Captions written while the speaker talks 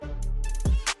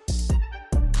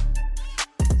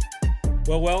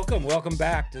Well, welcome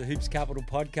back to the Hoops Capital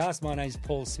podcast. My name's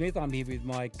Paul Smith. I'm here with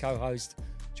my co-host,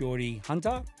 Jordi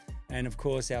Hunter. And, of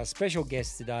course, our special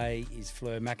guest today is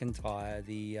Fleur McIntyre,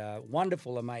 the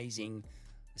wonderful, amazing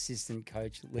assistant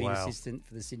coach, lead assistant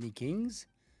for the Sydney Kings.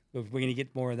 We're going to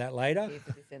get more of that later.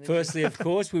 Firstly, of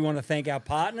course, we want to thank our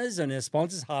partners and our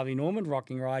sponsors, Harvey Norman,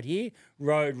 rocking right here,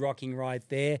 Road rocking right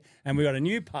there. And we've got a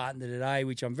new partner today,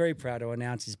 which I'm very proud to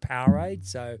announce, is Powerade.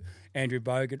 So Andrew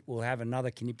Bogut will have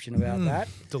another conniption about that.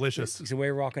 Delicious. So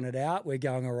we're rocking it out. We're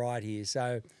going all right here.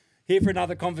 So here for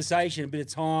another conversation, a bit of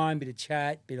time, bit of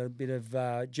chat, bit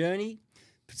of journey,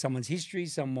 someone's history,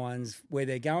 someone's where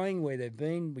they're going, where they've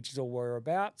been, which is all we're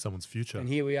about. Someone's future. And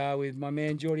here we are with my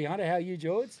man, Jordi Hunter. How are you,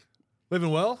 George?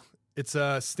 Living well. It's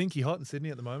stinky hot in Sydney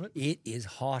at the moment. It is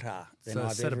hotter than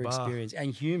I've ever experienced,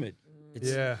 and humid.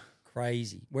 It's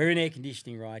crazy. We're in air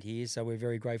conditioning right here, so we're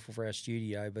very grateful for our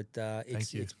studio, but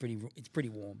it's pretty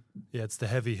warm. Yeah, it's the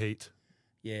heavy heat.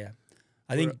 Yeah.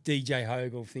 I think DJ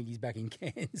Hogue will think he's back in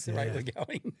Cairns the rate we're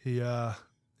going.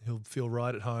 He'll feel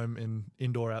right at home in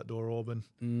indoor-outdoor Auburn.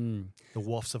 The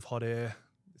wafts of hot air.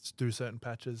 It's through certain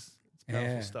patches. It's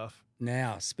powerful stuff.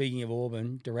 Now, speaking of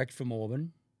Auburn, direct from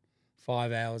Auburn,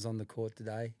 5 hours on the court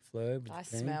today, Fleur. I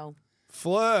smell.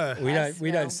 Fleur.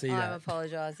 We don't see that. I'm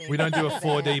apologising. We don't do a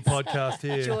 4D podcast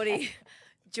here.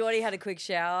 Geordie had a quick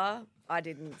shower. I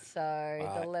didn't,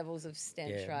 so the levels of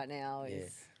stench right now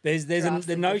is... There's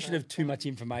the notion of too much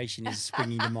information is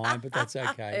springing to mind, but that's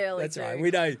okay. That's all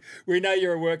right. We know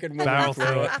you're a working woman. Barrel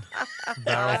through it.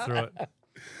 Barrel through it.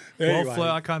 Anyway. Well, Fleur,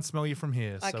 I can't smell you from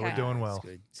here, so we're doing well.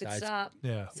 Good start.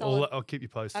 Yeah, I'll keep you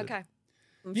posted. Okay.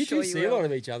 You two see a lot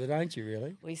of each other, don't you,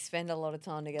 really? We spend a lot of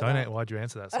time together. Why'd you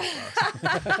answer that so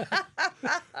fast?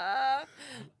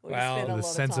 The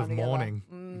sense of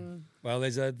mourning. Well,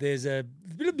 there's a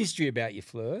bit of mystery about you,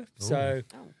 Fleur. So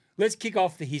let's kick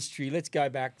off the history. Let's go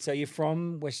back. So you're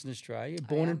from Western Australia,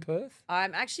 born in Perth?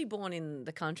 I'm actually born in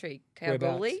the country,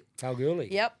 Kalgoorlie.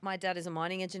 Kalgoorlie. Yep. My dad is a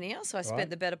mining engineer, so I spent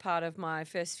the better part of my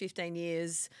first 15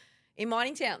 years in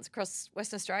mining towns across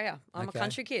Western Australia. I'm a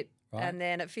country kid. Right. And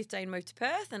then at 15 moved to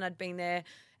Perth, and I'd been there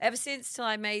ever since till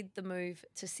I made the move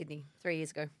to Sydney 3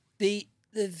 years ago.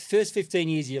 The first 15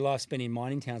 years of your life spent in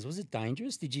mining towns, was it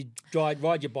dangerous? Did you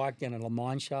ride your bike down a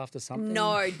mine shaft or something?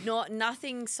 No,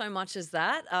 nothing so much as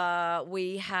that.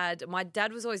 My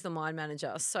dad was always the mine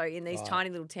manager, so in these tiny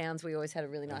little towns we always had a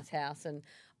really nice house and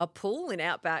a pool in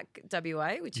outback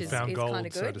WA, which is kind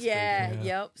of good.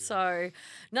 Yep. So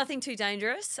nothing too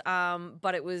dangerous,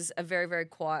 but it was a very, very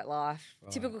quiet life.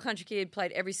 Right. Typical country kid,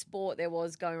 played every sport there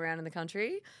was going around in the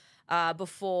country.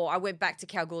 Before I went back to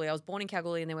Kalgoorlie. I was born in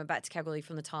Kalgoorlie and then went back to Kalgoorlie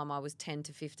from the time I was 10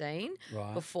 to 15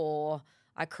 before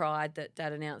I cried that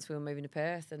Dad announced we were moving to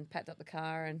Perth and packed up the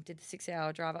car and did the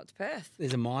 6-hour drive up to Perth.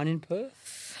 There's a mine in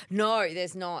Perth? No,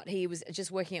 there's not. He was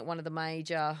just working at one of the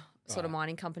major sort of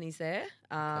mining companies there.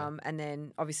 And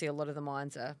then obviously a lot of the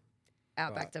mines are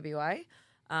outback WA.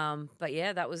 But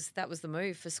yeah, that was the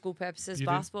move for school purposes,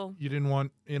 basketball. You didn't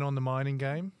want in on the mining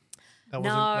game? That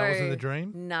wasn't the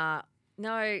dream? Nah.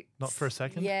 No. Not for a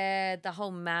second? Yeah, the whole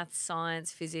maths,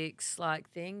 science, physics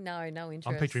thing. No interest.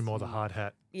 I'm picturing more the hard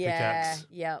hat. Pickaxe.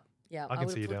 Yep. I can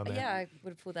see you down there. Yeah, I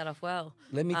would have pulled that off well.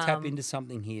 Let me tap into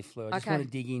something here, Fleur. I just want to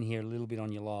dig in here a little bit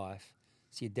on your life.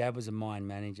 So your dad was a mine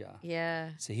manager.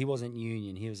 Yeah. So he wasn't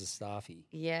union, he was a staffy.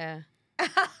 Yeah.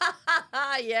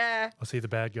 Yeah. I see the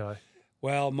bad guy.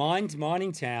 Well,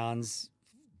 mining towns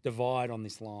divide on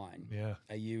this line. Yeah.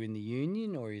 Are you in the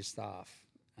union or are you staff?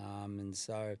 And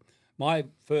so my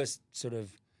first sort of,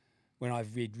 when I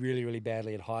read really, really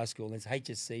badly at high school, and it's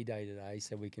HSC day today,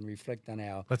 so we can reflect on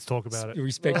our Let's talk about it.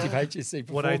 Respective HSC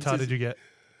performances. What ATAR did you get?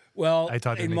 Well,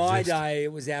 in my day,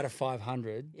 it was out of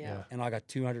 500, Yeah. and I got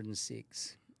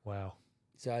 206. Wow.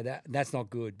 So that's not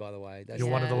good, by the way. You're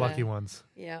one of the lucky ones.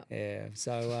 Yeah. Yeah.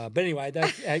 So, but anyway,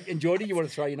 and Jordi, you want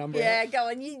to throw your number out? Yeah, go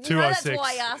on. You know that's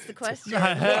why I asked the question.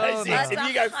 That's If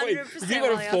you go if you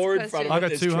got a 4 in front of it, I got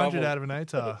there's 200 trouble. out of an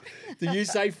ATAR. Do you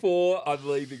say 4? I'm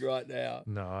leaving right now.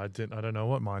 No, I didn't. I don't know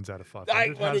what mine's out of 500.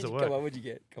 Hey, How does it work? Come on, what'd you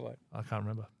get? Come on. I can't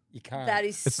remember. You can't. That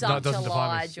is such a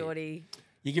lie, Jordi.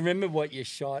 You can remember what you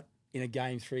shot in a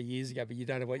game 3 years ago, but you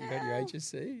don't know what you got in your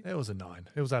HSC? It was a 9.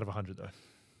 It was out of 100, though.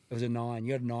 It was a 9.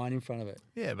 You got a 9 in front of it.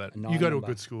 Yeah, but you go to a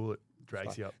good school, it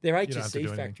drags you up. They're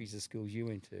HSC factories, the schools you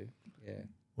went to. Yeah.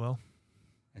 Well,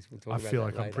 we'll I feel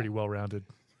like I'm pretty well-rounded.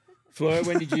 Fleur,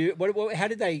 when did you? How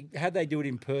did they do it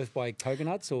in Perth by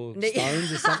coconuts or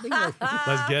stones or something?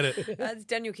 Let's get it.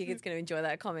 Daniel Kickett's going to enjoy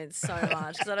that comment so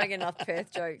much because I don't get enough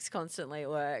Perth jokes constantly at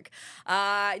work.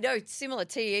 No, similar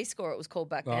TE score it was called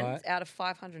back then. Out of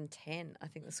 510, I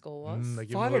think the score was.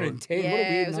 510. Yeah, what a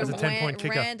weird it was number. a 10-point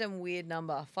kicker. random weird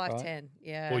number. 510.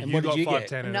 Yeah. Well, And you what got did you get?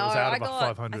 510 and No, it was out I of a got.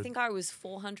 500. I think I was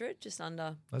 400, just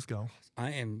under. Let's go.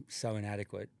 I am so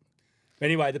inadequate.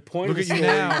 Anyway, the point Look of the at you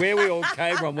story, now. where we all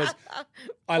came from was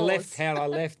I Pause. left town. I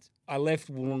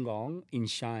left Wollongong in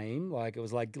shame. Like it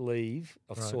was like leave,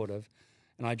 sort of.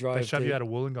 And I drove They shove you out of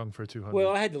Wollongong for a 200.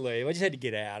 Well, I had to leave. I just had to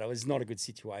get out. It was not a good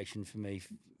situation for me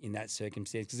in that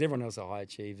circumstance because everyone else are high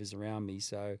achievers around me.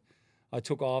 So I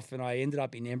took off and I ended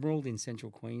up in Emerald in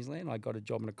central Queensland. I got a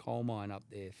job in a coal mine up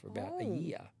there for about a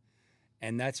year.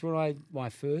 And that's when my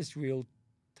first real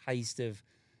taste of,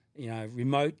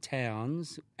 remote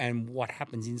towns and what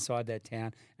happens inside that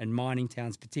town and mining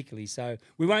towns particularly. So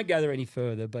we won't go there any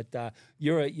further, but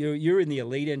you're in the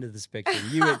elite end of the spectrum.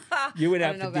 You went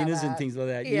out for dinners and things like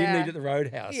that. You didn't eat at the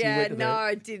Roadhouse. Yeah,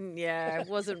 I didn't. Yeah, it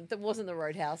wasn't the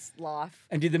Roadhouse life.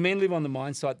 And did the men live on the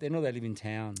mine site then or they live in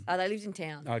town? They lived in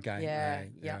town. Okay.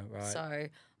 Yeah. Right. So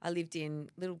I lived in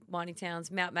little mining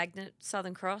towns, Mount Magnet,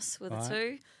 Southern Cross were the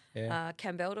two. Yeah.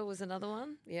 Cambelda was another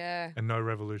one. Yeah. And no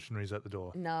revolutionaries at the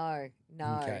door. No.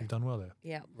 Okay. You've done well there.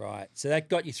 Yeah. Right. So that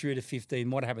got you through to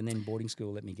 15. What happened then? Boarding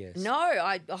school, let me guess.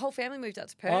 No, the whole family moved up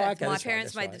to Perth. Okay, My that's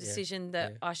parents right, made the decision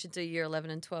that I should do year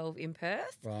 11 and 12 in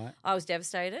Perth. Right. I was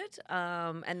devastated.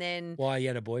 And then... Why, you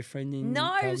had a boyfriend in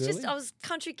No, it was Kalgoorlie? just, I was a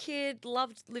country kid,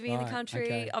 loved living in the country.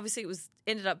 okay. Obviously, it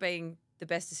ended up being the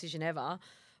best decision ever.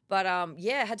 But,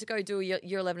 had to go do year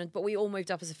 11. But we all moved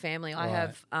up as a family. I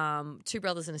have 2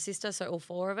 brothers and a sister, so all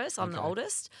 4 of us. I'm the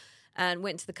oldest. And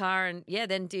went to the car and,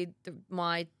 then did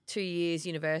my 2 years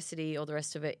university or the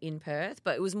rest of it in Perth.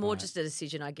 But it was more just a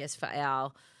decision, I guess, for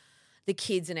the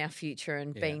kids and our future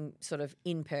and being sort of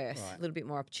in Perth. A little bit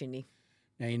more opportunity.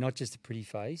 Now, you're not just a pretty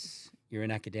face. You're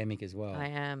an academic as well. I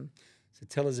am. So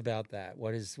tell us about that.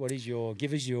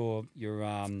 Give us your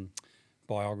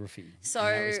biography in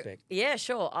that respect. Yeah,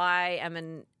 sure. I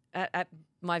am at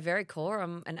my very core,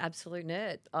 I'm an absolute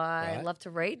nerd. I love to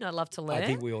read and I love to learn. I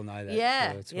think we all know that.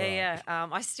 Yeah, so it's yeah.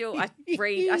 right. I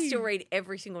still read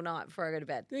every single night before I go to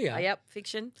bed. Do you? Yep,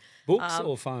 fiction. Books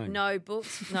or phone? No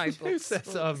books. No books.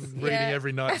 That's I'm reading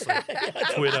every night. So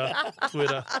Twitter,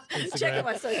 Instagram. Check out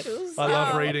my socials. I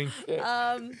love reading.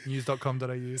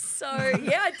 News.com.au. So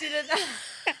I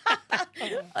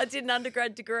did an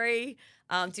undergrad degree.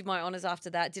 Did my honours after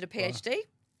that. Did a PhD.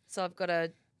 So I've got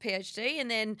a PhD,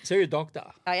 and then So you're a doctor.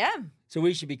 I am. So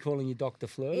we should be calling you Dr.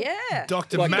 Fleur? Yeah.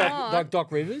 Dr. Like Mac. like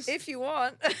Doc Rivers? If you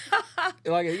want.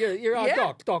 Like you're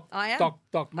our Doc. I am.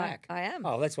 Doc Mac. I am.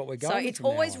 Oh, that's what we're going So with it's from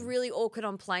now always on. really awkward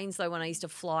on planes, though, when I used to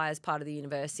fly as part of the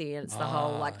university, and it's the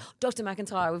whole, like, Dr.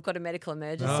 McIntyre, we've got a medical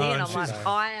emergency, and I'm like,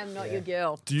 I am not your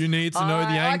girl. Do you need to know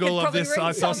the angle of this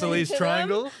isosceles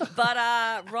triangle? But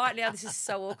right now, this is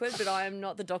so awkward, but I am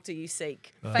not the doctor you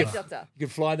seek. Fake doctor. You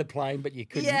could fly the plane, but you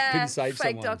couldn't save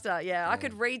fake someone. doctor. Yeah, I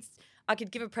could read. I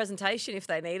could give a presentation if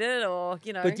they need it, or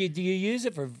But do you use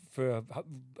it for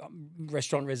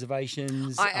restaurant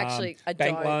reservations, I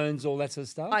bank don't. loans, all that sort of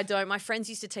stuff? I don't. My friends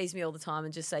used to tease me all the time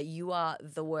and just say, "You are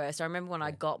the worst." I remember when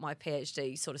I got my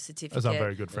PhD sort of certificate, Those are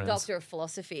very good friends. Doctor of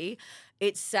Philosophy.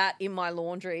 It sat in my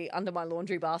laundry, under my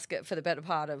laundry basket for the better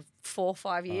part of 4 or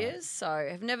 5 years. So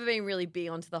I've never been really big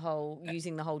onto the whole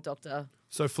using the whole doctor.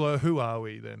 So Fleur, who are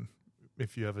we then?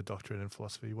 If you have a doctorate in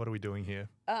philosophy, what are we doing here?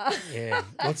 Yeah,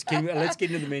 let's get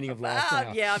into the meaning of life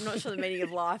now. Yeah, I'm not sure the meaning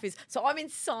of life is. So I'm in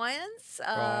science.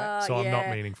 Right. So I'm not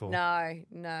meaningful. No.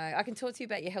 I can talk to you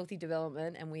about your healthy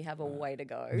development, and we have a way to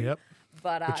go. Yep.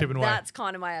 But chipping away. that's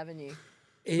kind of my avenue.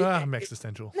 I'm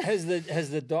existential. Has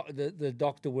the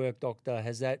doctor work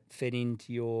has that fed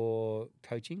into your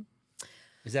coaching?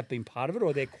 Has that been part of it,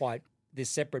 or they're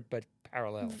separate but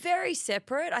parallel? Very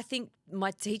separate. I think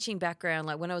my teaching background,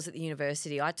 like when I was at the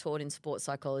university, I taught in sports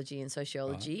psychology and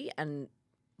sociology and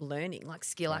learning, like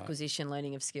skill acquisition,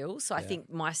 learning of skills. So I think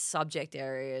my subject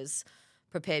areas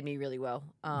prepared me really well.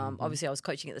 Obviously, I was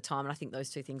coaching at the time, and I think those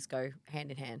two things go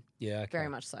hand in hand. Yeah, okay. Very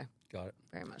much so. Got it.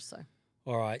 Very much so.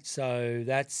 All right, so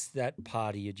that's that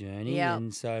part of your journey. Yeah.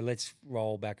 And so let's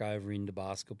roll back over into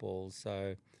basketball.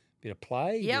 So bit of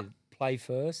play. Yep. Play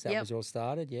first. That was all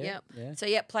started. Yeah. Yep. Yeah.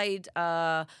 So, played,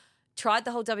 tried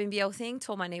the whole WNBL thing,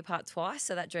 tore my knee apart twice.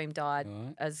 So that dream died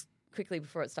as quickly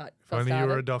before it got started. Only you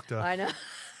were a doctor. I know.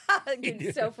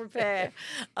 Good self-prepare.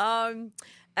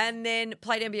 And then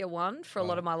played NBL 1 for a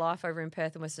lot of my life over in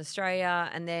Perth and Western Australia.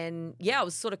 And then, I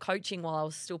was sort of coaching while I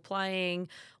was still playing,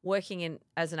 working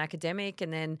as an academic,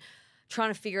 and then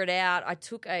trying to figure it out. I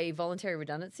took a voluntary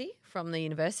redundancy from the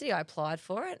university. I applied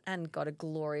for it and got a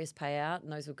glorious payout,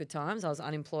 and those were good times. I was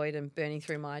unemployed and burning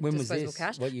through my disposable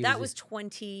cash. What year that was was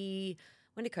 20.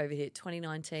 When did COVID hit?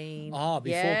 2019. Oh,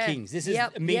 before Kings. This is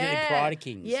immediately prior to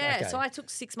Kings. Yeah, okay. so I took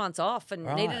 6 months off and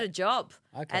needed a job.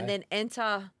 Okay. And then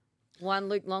enter one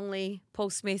Luke Longley, Paul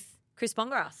Smith, Chris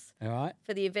Bongrass. All right.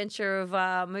 For the adventure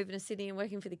of moving to Sydney and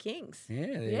working for the Kings. Yeah,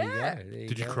 there you go.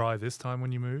 Did you cry this time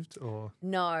when you moved? Or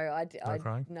No, I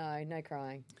crying? No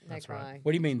crying. No That's crying. right.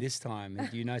 What do you mean this time?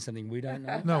 Do you know something we don't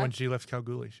know? No, when she left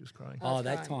Kalgoorlie, she was crying. Oh,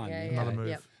 That's that right. time. Yeah, Another move.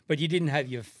 Yep. But you didn't have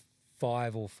your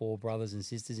 5 or 4 brothers and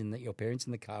sisters your parents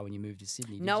in the car when you moved to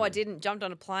Sydney, did No, you? I didn't. Jumped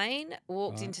on a plane,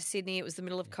 walked Right. into Sydney. It was the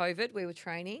middle of COVID. We were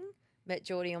training. Met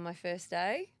Jordi on my first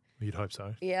day. You'd hope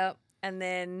so. Yep. And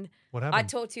then What I happened?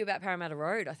 talked to you about Parramatta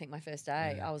Road, I think, my first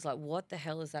day. Yeah. I was like, what the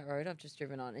hell is that road I've just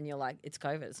driven on? And you're like, it's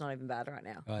COVID. It's not even bad right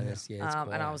now. Oh, that's And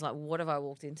I was like, what have I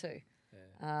walked into?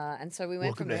 And so we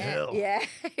went Welcome from to there. hell.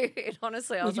 Yeah.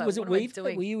 Honestly, I was like, was it what am I Weaver?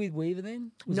 doing? Were you with Weaver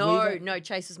then? Was No, Weaver? no,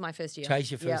 Chase was my first year. Chase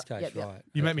your first Yep, coach, yep. right.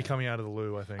 You met me coming out of the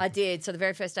loo, I think. I did. So the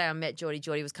very first day I met Jordi,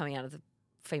 Jordi was coming out of the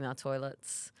female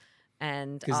toilets.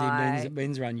 And Because I, the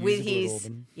men's are unusable with his,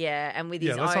 at Auburn. yeah, and with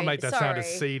his let's own, not make that sound as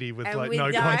sorry. seedy with And like with- no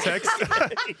no. context.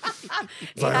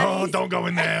 It's like, had oh, his- don't go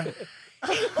in there.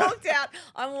 He walked out.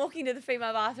 I'm walking to the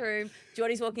female bathroom.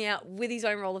 Jordy's walking out with his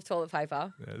own roll of toilet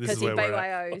paper Yeah, this because is he where we're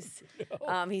at.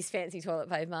 BYOs his fancy toilet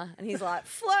paper. And he's like,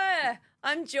 Fleur,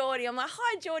 I'm Jordi. I'm like,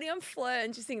 hi, Jordi, I'm Fleur.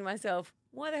 And just thinking to myself,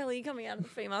 why the hell are you coming out of the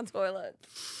female toilet?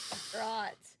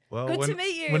 Right. Well, Good to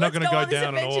meet you. We're not Let's going to go go on this down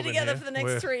on adventure Auburn together here. for the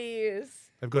next 3 years.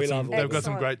 They've got We some. love They've got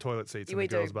some Excellent. great toilet seats in We the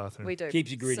do. girls' bathroom. We do. Keeps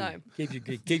you gritty. So,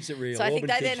 Keeps it real. so I think Auburn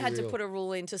they keeps then you had to real. put a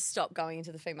rule in to stop going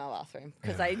into the female bathroom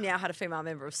because they now had a female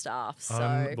member of staff. So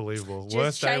Unbelievable. just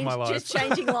Worst day of my life. Just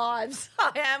changing lives.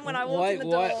 I am when I walk in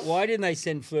the door. Why didn't they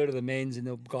send Fleur to the men's and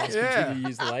the guys continue to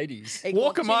use the ladies?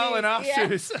 Walk a mile in our Yeah.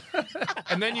 shoes,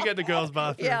 and then you get the girls'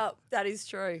 bathroom. Yeah, that is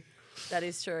true. That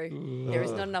is true. There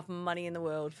is not enough money in the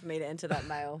world for me to enter that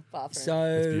male bathroom.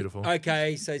 So beautiful.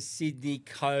 Okay, so Sydney,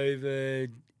 COVID,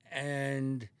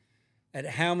 and at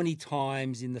how many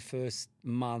times in the first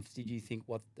month did you think,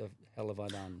 what the hell have I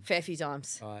done? Fair few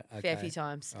times. Right, okay. Fair few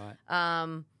times. Right.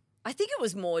 I think it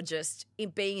was more just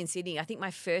being in Sydney. I think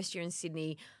my first year in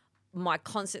Sydney, my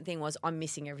constant thing was I'm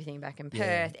missing everything back in Perth.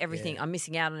 Yeah, Everything. yeah. I'm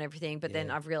missing out on everything. But then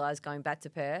Yeah. I've realised going back to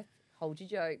Perth, hold your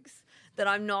jokes, that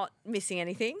I'm not missing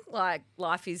anything. Like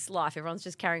life is life. Everyone's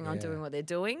just carrying on Yeah. doing what they're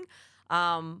doing.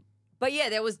 But yeah,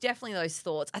 there was definitely those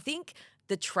thoughts. I think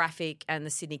the traffic and the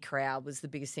Sydney crowd was the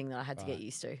biggest thing that I had to get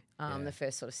used to the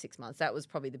first sort of 6 months. That was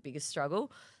probably the biggest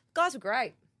struggle. Guys were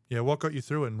great. Yeah. What got you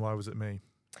through it, and why was it me?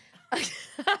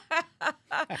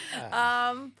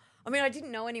 I mean, I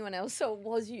didn't know anyone else, so it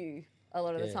was you a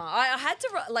lot of the time. I had to,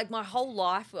 like, my whole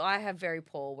life, I have very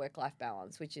poor work-life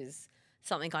balance, which is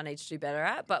something I need to do better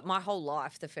at. But my whole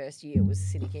life, the first year, was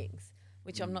City Kings,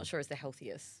 which I'm not sure is the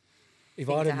healthiest. If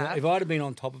thing I'd to have, have. if I'd have been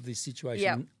on top of this situation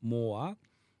Yep. more,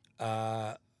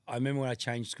 I remember when I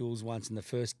changed schools once, and the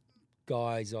first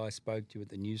guys I spoke to at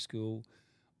the new school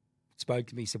spoke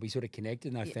to me, so we sort of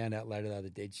connected, and I found out later they were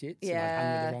dead shits. And I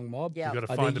hung with the wrong mob. Yeah. You got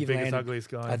to I find think the you've biggest, landed- ugliest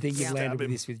guy. I think you've Stab landed with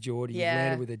him. this with Jordi. Yeah. You've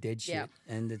landed with a dead shit, Yep.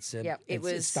 and it's Yep.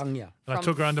 it stung you. And I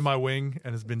took her under my wing,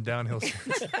 and it's been downhill since.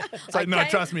 It's like, no, came-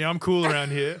 trust me, I'm cool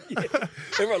around here.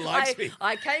 Everyone likes me.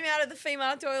 I came out of the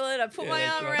female toilet, I put my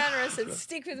that's arm right. around her and said,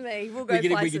 stick with me, we'll go We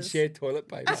places. can share toilet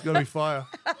paper. It's got to be fire.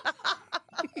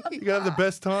 You got to have the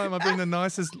best time. I've been the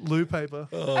nicest loo paper.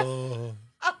 Oh,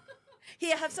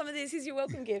 Here, have some of this. Here's your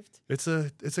welcome gift. It's a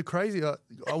crazy.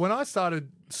 When I started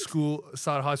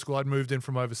high school, I'd moved in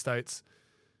from overstates,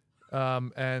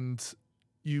 and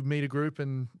you meet a group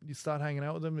and you start hanging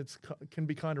out with them. It can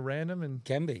be kind of random, and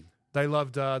can be they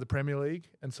loved the Premier League,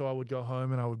 and so I would go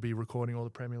home and I would be recording all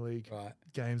the Premier League right.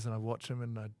 games, and I'd watch them,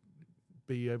 and I'd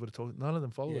be able to talk. None of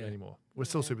them follow it Yeah. anymore. We're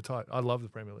still super tight. I love the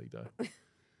Premier League though. That's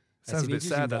Sounds a an bit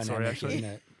sad. That interesting story dynamic, actually. isn't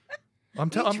it? I'm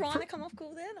Are you trying to come off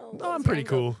cool then? Or No, I'm what's pretty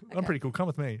going on? cool. I'm pretty cool. Come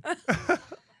with me.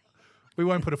 We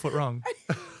won't put a foot wrong.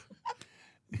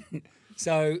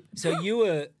 So you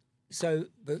were so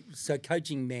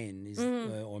coaching men is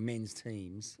or men's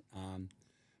teams.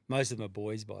 Most of them are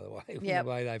boys, by the way. Yeah, The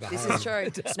way they behave. this is true.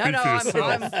 Speak No, for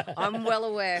yourself. I'm well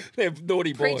aware. They're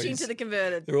naughty boys. Preaching to the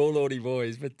converted. They're all naughty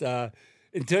boys. But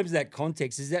in terms of that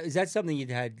context, is that something you'd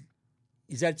had?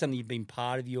 Is that something you've been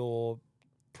part of your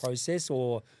process,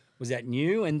 or was that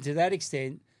new? And to that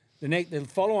extent, the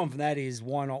follow on from that is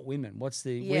why not women? What's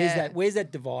the where's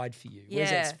that divide for you?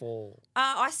 Where's Yeah. that fall?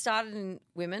 I started in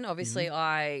women. Obviously,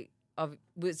 Mm-hmm.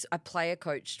 I player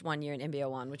coached 1 year in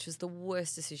NBL 1, which was the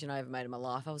worst decision I ever made in my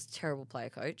life. I was a terrible player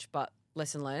coach, but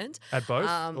lesson learned. At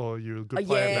both? Or you're a good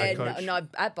player and bad coach? No,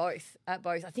 at both. At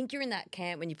both. I think you're in that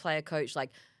camp when you play a coach,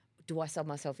 like, do I sub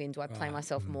myself in? Do I play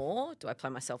myself more? Do I play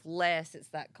myself less? It's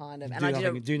that kind of.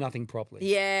 And do nothing properly.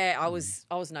 Yeah, I was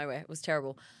nowhere. It was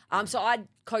terrible. So I'd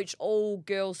coached all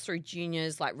girls through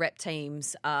juniors, like rep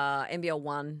teams, NBL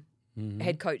 1,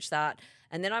 head coach that.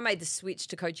 And then I made the switch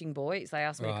to coaching boys. They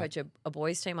asked me to coach a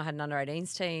boys team. I had an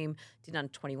under-18s team, did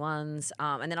under-21s.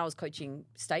 And then I was coaching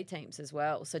state teams as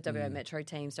well. So WA Metro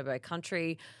teams, WA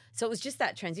Country. So it was just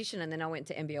that transition. And then I went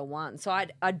to NBL 1. So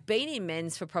I'd been in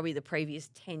men's for probably the previous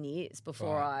 10 years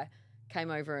before I came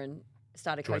over and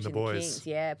started coaching the Kings.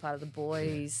 Yeah, part of the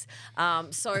boys.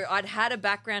 So I'd had a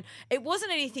background. It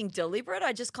wasn't anything deliberate.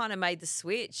 I just kind of made the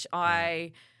switch.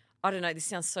 I don't know, this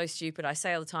sounds so stupid. I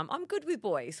say all the time, I'm good with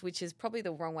boys, which is probably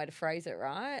the wrong way to phrase it,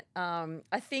 right?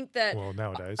 I think that... Well,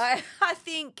 nowadays. I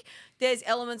think there's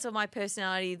elements of my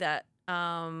personality that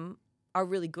are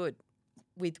really good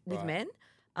with men.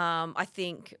 I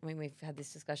think, we've had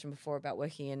this discussion before about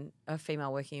a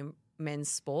female working in men's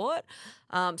sport.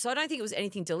 So I don't think it was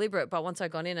anything deliberate, but once I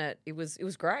got in it, it was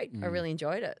great. I really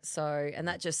enjoyed it. So, and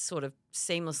that just sort of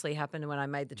seamlessly happened when I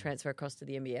made the transfer across to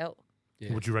the NBL.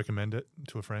 Yeah. Would you recommend it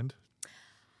to a friend?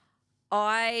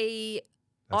 That's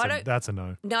a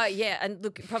no. No, yeah. And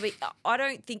look, probably I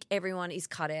don't think everyone is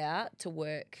cut out to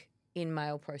work in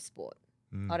male pro sport.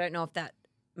 I don't know if that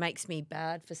makes me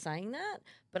bad for saying that,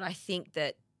 but I think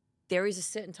that there is a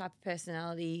certain type of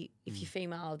personality, if you're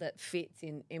female, that fits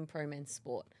in pro men's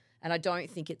sport. And I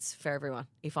don't think it's for everyone,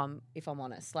 if I'm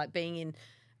honest. Like being in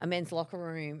a men's locker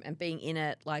room and being in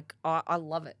it, like I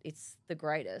love it. It's the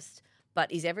greatest. But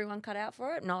is everyone cut out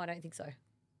for it? No, I don't think so.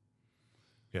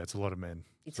 Yeah, it's a lot of men.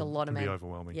 It's a lot of men. It can be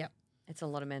overwhelming. Yep, it's a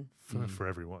lot of men. For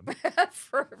everyone.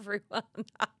 For everyone.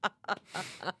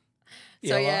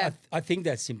 I think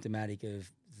that's symptomatic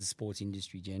of the sports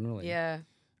industry generally. Yeah.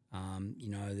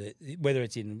 Whether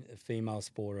it's in a female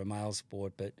sport or a male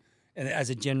sport, and as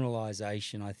a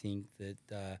generalisation, I think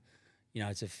that,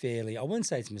 it's a fairly, I wouldn't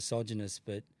say it's misogynist,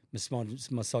 but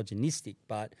misogynistic,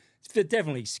 but it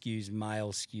definitely skews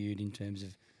male skewed in terms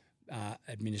of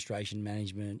administration,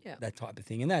 management, that type of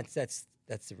thing. And that's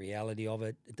the reality of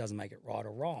it. It doesn't make it right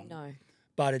or wrong. No.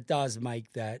 But it does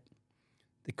make that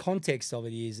the context of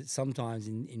it is that sometimes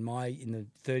in the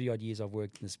 30-odd years I've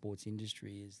worked in the sports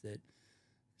industry is that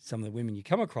some of the women you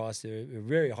come across are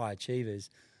very high achievers,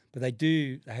 but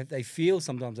they feel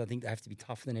sometimes, I think, they have to be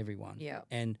tougher than everyone. Yeah.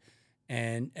 And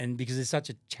because it's such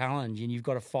a challenge and you've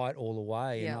got to fight all the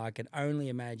way. And I can only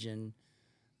imagine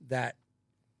that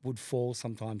would fall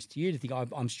sometimes to you to think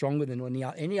I'm stronger than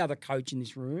any other coach in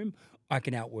this room. I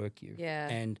can outwork you. Yeah.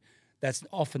 And that's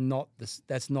often not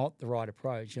the right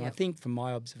approach. And I think from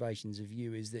my observations of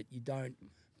you is that you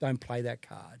don't play that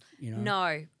card.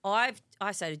 No. I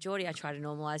say to Jordi, I try to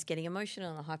normalise getting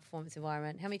emotional in a high performance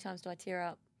environment. How many times do I tear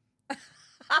up?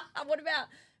 What about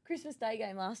Christmas Day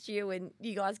game last year when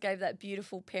you guys gave that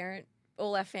beautiful parent,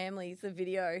 all our families, the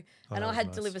video, and I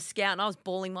had to live a scout and I was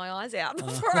bawling my eyes out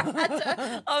before I had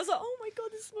to. I was like, oh my God,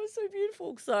 this was so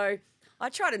beautiful. So I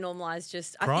try to normalise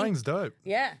just. Crying's dope.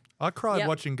 Yeah. I cried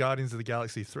watching Guardians of the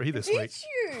Galaxy 3 this week. Did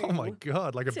you? Oh my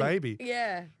God, like a baby.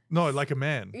 Yeah. No, like a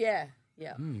man. Yeah.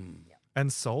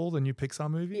 And Soul, the new Pixar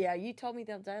movie? Yeah, you told me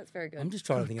the other day. That's very good. I'm just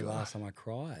trying to think of the last time I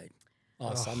cried.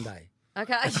 Sunday.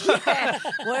 Okay, yeah.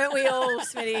 Weren't we all,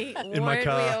 Smitty? In my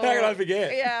car. How can I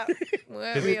forget? Yeah.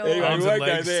 Weren't we all? Anyway, we won't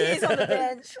go there. Cheers on the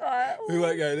bench. We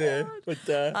won't go there. But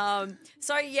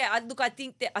so yeah, I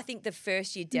think the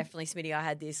first year definitely, Smitty, I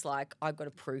had this like I've got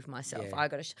to prove myself.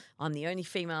 Yeah. I'm the only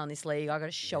female in this league. I got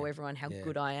to show everyone how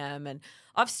good I am, and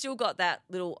I've still got that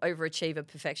little overachiever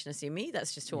perfectionist in me.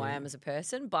 That's just who I am as a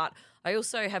person. But I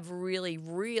also have really,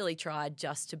 really tried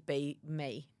just to be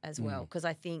me as well, because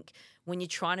I think when you're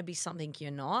trying to be something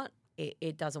you're not,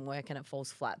 it doesn't work and it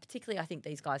falls flat. Particularly, I think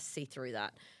these guys see through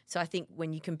that. So I think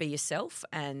when you can be yourself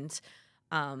and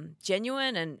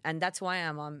genuine, and that's who I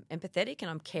am. I'm empathetic and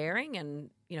I'm caring, and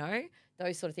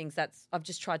those sort of things. I've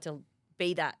just tried to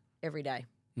be that every day.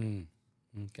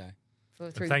 Okay.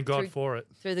 Thank God for it.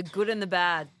 Through the good and the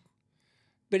bad.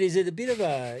 But is it a bit of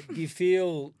do you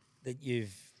feel that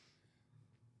you've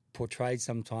portrayed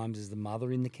sometimes as the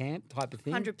mother in the camp type of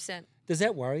thing? 100%. Does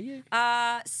that worry you?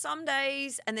 Some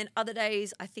days, and then other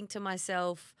days I think to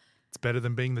myself, it's better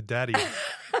than being the daddy.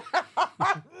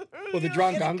 Or the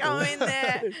drunk uncle. Go in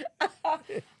there.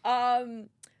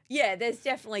 Yeah, there's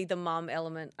definitely the mum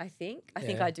element, I think. I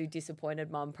think I do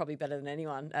disappointed mum probably better than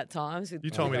anyone at times. You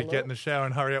told me to get in the shower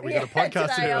and hurry up. We got a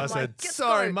podcast to do. I said,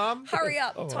 sorry, mum. Hurry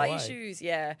up, tie your shoes.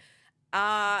 Yeah.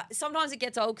 Sometimes it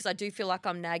gets old because I do feel like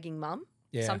I'm nagging mum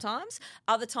sometimes.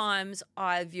 Other times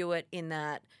I view it in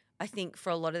that I think for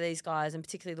a lot of these guys, and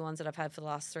particularly the ones that I've had for the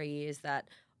last 3 years, that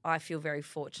I feel very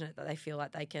fortunate that they feel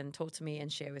like they can talk to me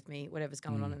and share with me whatever's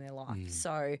going on in their life.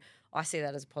 So I see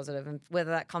that as a positive. And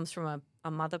whether that comes from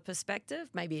a mother perspective,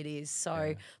 maybe it is.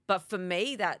 So, but for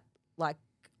me, that like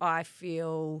I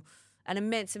feel an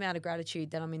immense amount of gratitude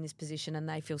that I'm in this position and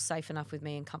they feel safe enough with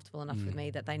me and comfortable enough with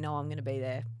me that they know I'm going to be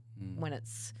there when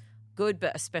it's good,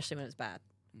 but especially when it's bad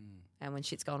and when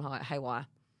shit's going haywire.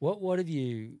 What have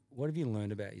you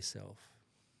learned about yourself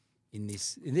in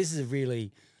this? And this is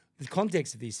really the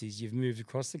context of this is you've moved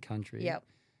across the country. Yep.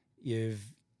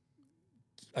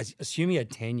 I assume you had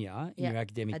tenure in your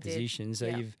academic position,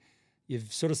 so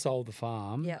you've sort of sold the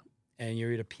farm. Yep. And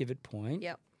you're at a pivot point.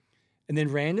 Yep. And then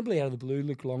randomly out of the blue,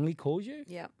 Luke Longley called you.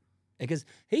 Yep. Because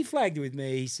he flagged it with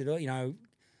me. He said,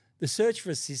 the search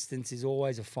for assistance is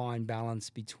always a fine balance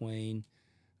between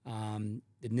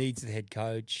the needs of the head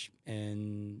coach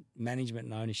and management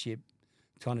and ownership,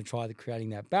 trying to creating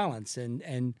that balance.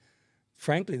 And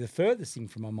frankly, the furthest thing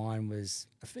from my mind was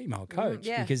a female coach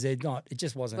because it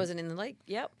just wasn't in the league.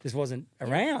 Yep. Just wasn't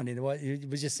around. It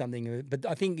was just something. But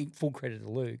I think full credit to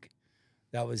Luke.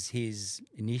 That was his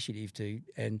initiative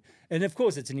and of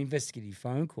course it's an investigative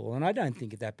phone call. And I don't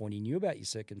think at that point he knew about your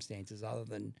circumstances other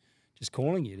than just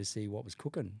calling you to see what was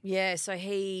cooking. Yeah, so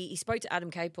he spoke to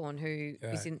Adam Capehorn, who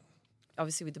is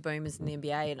obviously with the Boomers in the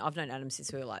NBA, and I've known Adam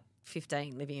since we were like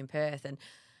 15, living in Perth. And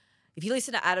if you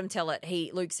listen to Adam tell it,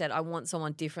 Luke said, I want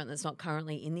someone different that's not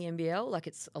currently in the NBL. Like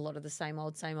it's a lot of the same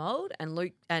old.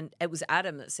 And it was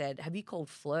Adam that said, have you called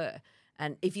Fleur?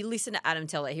 And if you listen to Adam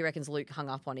tell it, he reckons Luke hung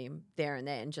up on him there and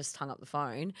then, just hung up the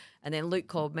phone. And then Luke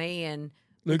called me and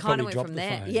Luke kind of went dropped from the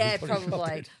there. phone. Yeah,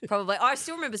 probably. I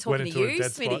still remember talking to you,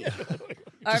 Smitty.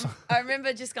 I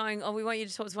remember just going, we want you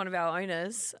to talk to one of our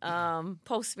owners,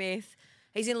 Paul Smith.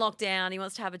 He's in lockdown. He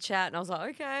wants to have a chat. And I was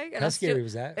like, okay. And how scary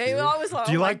was that? I was like,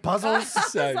 do you like puzzles? I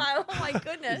was like, oh my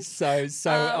goodness. I'm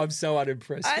so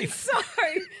unimpressive. And so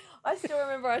I still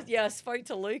remember, I spoke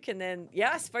to Luke and then,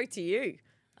 I spoke to you.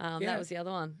 That was the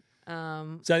other one.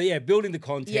 Building the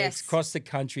context, Yes. across the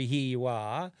country, here you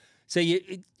are. So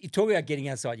you talk about getting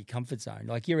outside your comfort zone.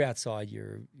 Like you're outside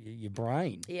your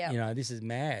brain. Yeah. This is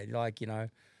mad.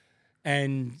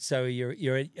 And so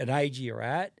you're at an age you're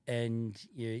at, and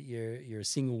you're a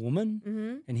single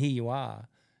woman, and here you are.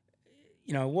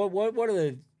 What are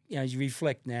the as you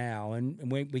reflect now, and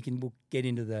we'll get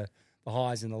into the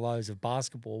highs and the lows of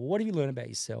basketball. What have you learned about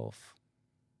yourself?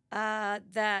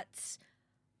 That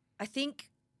I think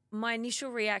my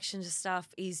initial reaction to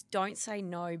stuff is don't say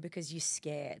no because you're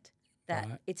scared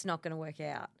that it's not going to work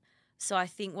out. So I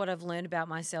think what I've learned about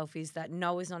myself is that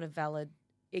no is not a valid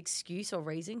excuse or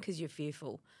reason because you're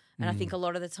fearful. And I think a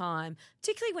lot of the time,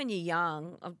 particularly when you're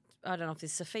young, I don't know if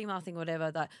this is a female thing or whatever,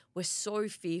 that we're so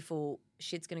fearful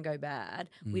shit's going to go bad,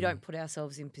 we don't put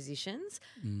ourselves in positions.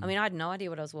 I mean, I had no idea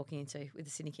what I was walking into with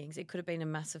the Sydney Kings. It could have been a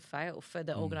massive fail for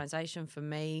the organisation, for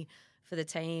me, for the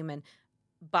team,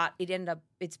 but it ended up,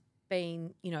 it's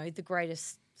been, the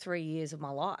greatest 3 years of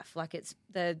my life. Like it's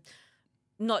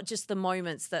not just the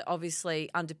moments that obviously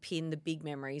underpin the big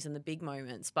memories and the big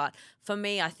moments, but for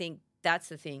me, I think that's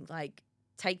the thing. Like,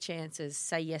 take chances,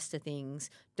 say yes to things.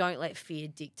 Don't let fear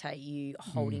dictate you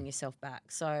holding yourself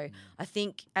back. So I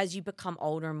think as you become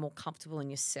older and more comfortable in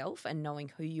yourself and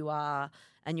knowing who you are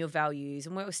and your values,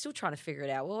 and we're still trying to figure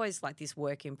it out. We're always like this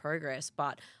work in progress,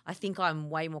 but I think I'm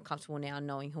way more comfortable now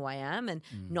knowing who I am and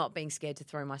not being scared to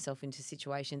throw myself into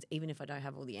situations, even if I don't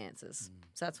have all the answers.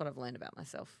 So that's what I've learned about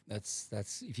myself. That's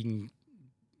if you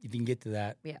can get to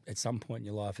that at some point in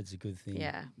your life, it's a good thing,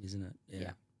 isn't it?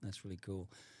 Yeah. That's really cool.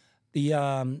 The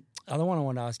other one I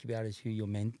want to ask you about is who your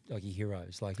your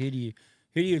heroes. Like who do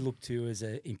you look to as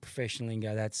in professionally and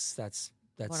go, that's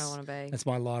what I want to be. That's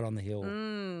my light on the hill.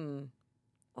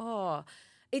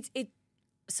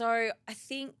 So I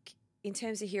think in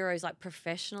terms of heroes, like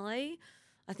professionally,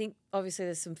 I think obviously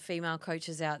there's some female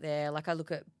coaches out there. Like I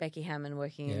look at Becky Hammond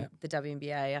working in the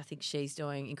WNBA. I think she's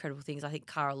doing incredible things. I think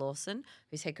Cara Lawson,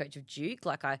 who's head coach of Duke,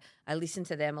 like I listen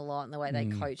to them a lot and the way they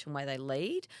coach and the way they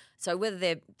lead. So whether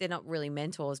they're not really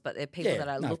mentors, but they're people that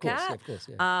I look at. Of course,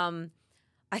 yeah.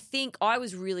 I think I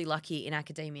was really lucky in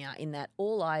academia in that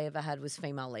all I ever had was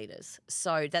female leaders.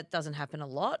 So that doesn't happen a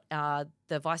lot.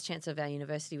 The vice chancellor of our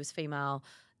university was female.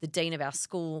 The dean of our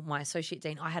school, my associate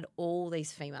dean, I had all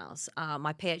these females.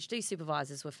 My PhD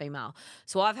supervisors were female.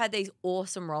 So I've had these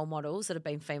awesome role models that have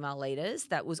been female leaders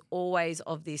that was always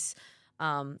of this,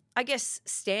 I guess,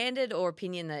 standard or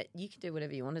opinion that you can do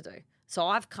whatever you want to do. So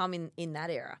I've come in that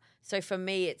era. So for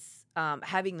me, it's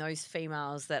having those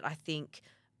females that I think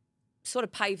sort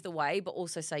of pave the way, but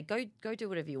also say, go do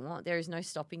whatever you want. There is no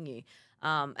stopping you.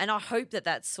 And I hope that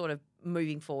that's sort of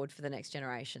moving forward for the next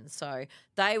generation. So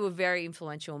they were very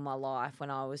influential in my life when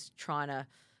I was trying to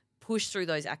push through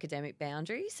those academic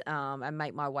boundaries and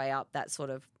make my way up that sort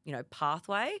of,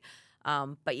 pathway.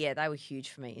 But yeah, they were huge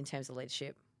for me in terms of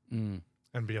leadership. And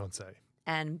Beyonce.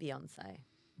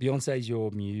 Beyonce's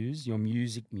your muse, your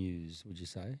music muse, would you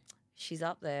say? She's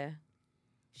up there.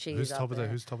 Who's top of the mountain?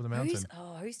 Who's top of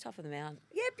the mountain?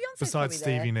 Yeah, Beyonce's besides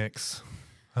Stevie there. Nicks.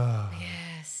 Yeah,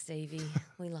 Stevie.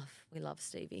 we love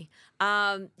Stevie.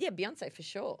 Yeah, Beyonce for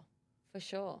sure.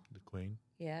 The Queen.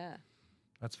 Yeah.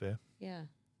 That's fair. Yeah.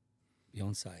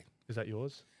 Beyonce. Is that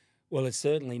yours? Well, it's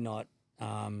certainly not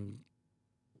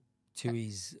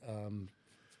Tui's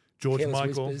George Careless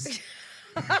Michael. Whispers.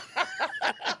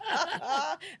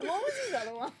 And what was his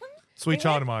other one? Sweet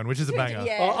Child of Mine, which is a banger.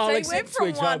 Yeah. I'll So he accept went from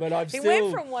Sweet Child, one- but he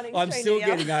went from one I'm extreme still to the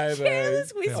getting other. over.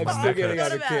 Careless Whisper. I'm I still getting forgot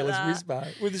over about Careless that. Whisper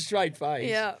with a straight face.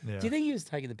 Yeah. Yeah. Do you think he was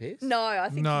taking the piss? No, I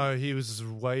think No, he was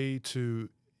way too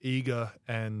eager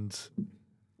and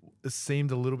it seemed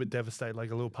a little bit devastated,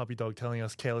 like a little puppy dog telling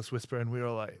us Careless Whisper, and we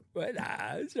were like, Well,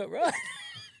 nah, it's not right.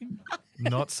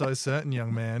 not so certain,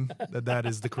 young man, that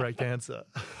is the correct answer.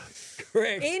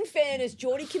 Correct. in fairness,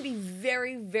 Jordi can be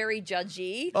very, very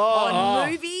judgy Oh. on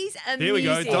movies and Here we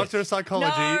go, music. Doctor of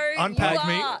Psychology. No, Unpack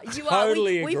me. You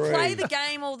Totally are. We agree. play the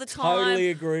game all the time. Totally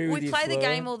agree with We you, play the Fleur.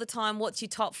 game all the time. What's your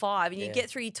top 5? And you Yeah. get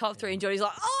through your top 3 and Jordi's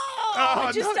like, Oh,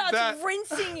 it just not starts that.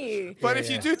 rinsing you. But if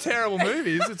you do terrible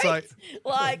movies, it's like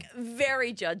Like,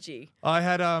 very judgy. I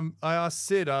asked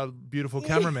Sid, our beautiful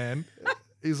cameraman.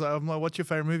 I'm like, what's your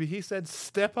favorite movie? He said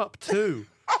Step Up 2.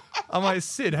 I'm like,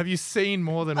 Sid, have you seen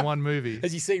more than one movie?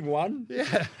 Has he seen one?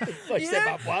 Yeah. Like You Step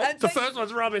know, Up one? and- The first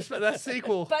one's rubbish, but that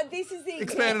sequel. But this is the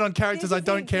Expanded on characters this I is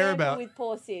the don't care example about. With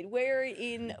poor Sid, we're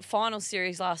in final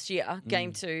series last year,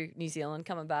 game 2, New Zealand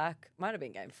coming back. Might have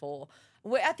been game 4.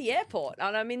 We're at the airport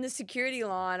and I'm in the security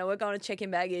line and we're going to check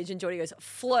in baggage and Jordi goes,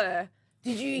 Fleur,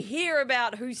 did you hear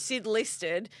about who Sid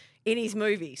listed in his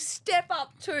movie? Step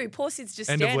Up 2. Poor Sid's just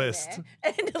End of standing list.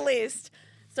 there. End of list.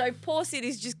 So poor Sid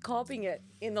is just copying it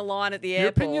in the line at the Your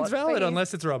airport. opinion's valid But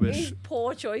unless it's rubbish. his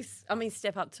poor choice. I mean,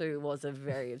 Step Up 2 was a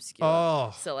very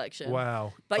obscure selection.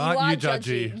 Wow. But you Aren't are you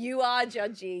judgy. judgy? You are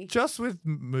judgy. Just with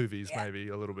movies, maybe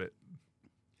a little bit.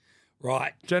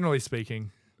 Right. Generally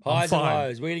speaking, Highs I'm and fine.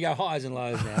 lows. We're going to go highs and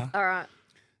lows now. All right.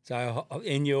 So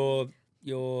in your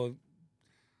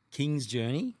King's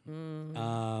journey,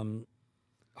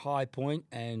 high point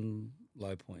and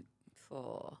low point.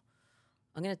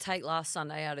 I'm going to take last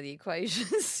Sunday out of the equation.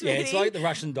 Yeah, it's like the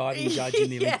Russian diving judge in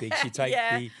the Yeah, Olympics. You take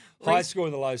yeah. the high score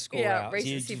and the low score Yeah, out. So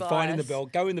you recency find in the bias.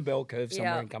 go in the bell curve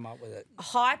somewhere Yeah. and come up with it.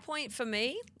 High point for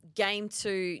me, game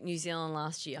 2, New Zealand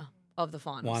last year of the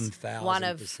finals. 1,000%. One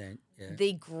of Yeah.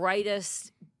 the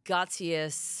greatest,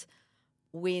 gutsiest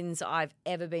wins I've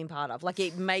ever been part of. Like,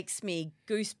 it makes me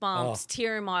goosebumps,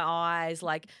 tear in my eyes.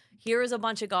 Like, here is a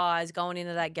bunch of guys going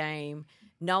into that game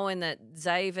knowing that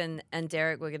Zave and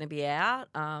Derek were going to be out.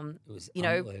 It was you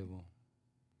know, unbelievable.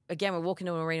 again, we're walking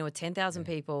to an arena with 10,000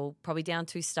 people, probably down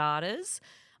 2 starters,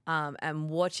 and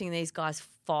watching these guys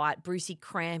fight, Brucey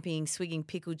cramping, swigging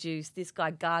pickle juice, this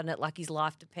guy guarding it like his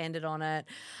life depended on it.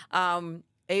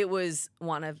 It was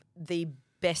one of the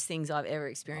best things I've ever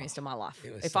experienced in my life.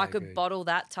 It was If so I could good. bottle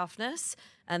that toughness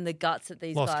and the guts that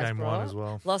these Lost guys game brought. 1 as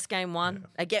well. Lost game 1.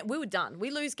 Again, we were done. We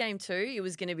lose game 2. It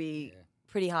was going to be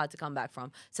pretty hard to come back from.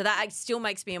 So that still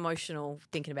makes me emotional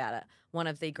thinking about it. One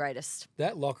of the greatest.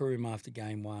 That locker room after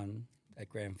game 1, that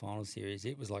grand final series,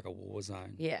 it was like a war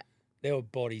zone. Yeah. There were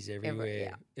bodies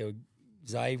everywhere.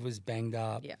 Zave was banged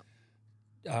up. Yeah.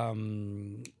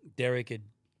 Derek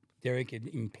had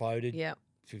imploded Yeah.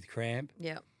 with cramp.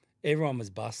 Yeah. Everyone was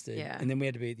busted. Yeah. And then we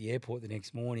had to be at the airport the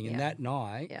next morning. And Yeah. that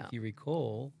night, Yeah. if you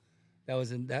recall,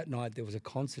 that night there was a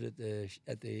concert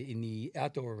in the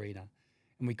outdoor arena.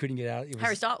 And we couldn't get out. It was,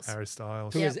 Harry Styles. Harry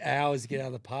Styles. Took us hours to get out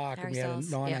of the park, Harry and we had a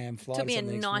Styles. 9 Yeah. a.m. flight. Took me or a something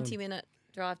the next morning. 90-minute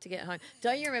drive to get home.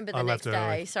 Don't you remember I the left next day?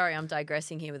 early. Sorry, I'm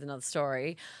digressing here with another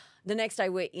story. The next day,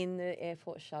 we're in the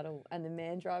airport shuttle, and the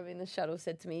man driving the shuttle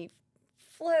said to me,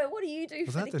 Fleur, what do you do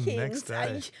Was for that the the Kings? next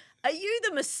day? Are you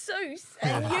the masseuse?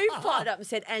 And you fired up and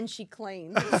said, and she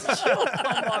cleans. It's your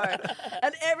combo.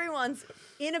 And everyone's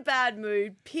in a bad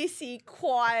mood, pissy,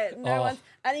 quiet. No one's,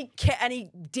 and he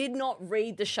did not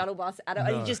read the shuttle bus at all.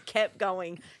 No. He just kept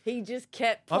going. He just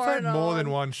kept I've pouring had more on. than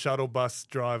one shuttle bus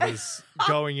drivers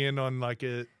going in on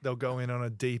they'll go in on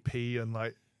a DP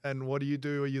and what do you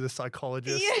do? Are you the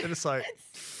psychologist? Yeah. And it's like,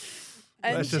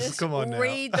 and Let's just come on now.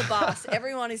 read the bus.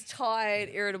 Everyone is tired,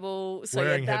 irritable. So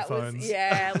Wearing that headphones.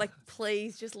 was like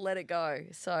please just let it go.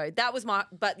 So that was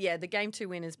but the game 2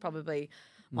 win is probably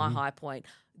my high point.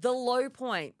 The low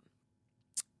point.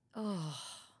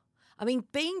 I mean,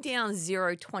 being down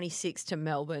 0-26 to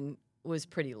Melbourne was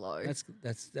pretty low.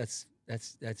 That's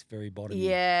very bottom.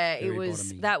 Yeah, very it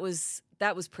was. bottomy.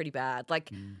 That was pretty bad. Like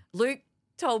Luke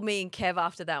told me and Kev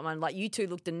after that one, like, you two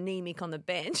looked anemic on the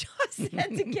bench. I said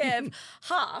to Kev,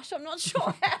 harsh, I'm not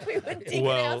sure how we were digging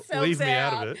ourselves leave me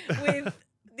out of it. with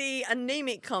the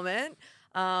anemic comment.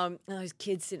 And those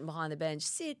kids sitting behind the bench,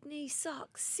 Sydney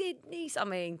sucks, Sydney. I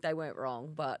mean, they weren't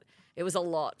wrong, but it was a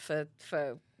lot for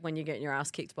when you're getting your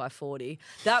ass kicked by 40.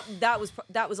 That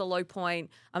was a low point.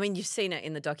 I mean, you've seen it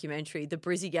in the documentary. The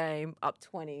Brizzy game up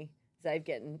 20. Zave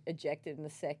getting ejected in the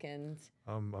second.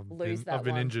 I've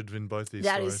been injured in both these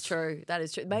That stories. is true. That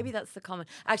is true. Maybe that's the common.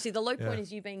 Actually, the low point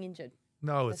is you being injured.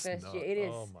 No, the it's first not. year. It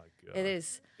is. Oh, my God. It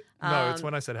is. No, it's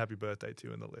when I said happy birthday to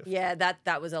you in the lift. Yeah,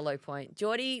 that was a low point.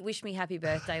 Jordi wished me happy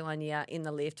birthday one year in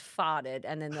the lift, farted,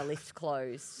 and then the lift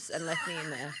closed and left me in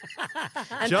there.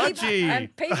 And Judgy!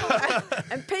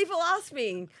 People ask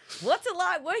me, what's it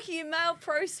like working in male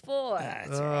pro sport?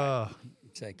 That's all right.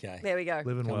 It's okay. There we go.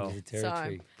 Living Comes well. with the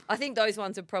territory. So I think those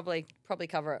ones would probably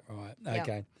cover it. All right. Yeah.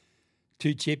 Okay.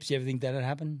 2 chips. You ever think that'd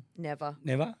happen? Never.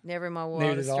 Never. Never in my Neither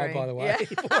wildest did I, dreams. by the way. Yeah.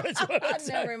 For what it's worth.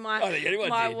 Never in I don't think anyone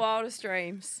did. wildest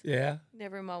dreams. Yeah.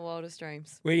 Never in my wildest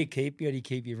dreams. Where do you keep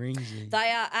your rings? They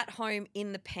are at home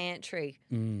in the pantry.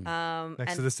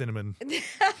 Next to the cinnamon.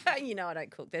 You know I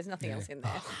don't cook. There's nothing else in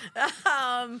there.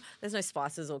 There's no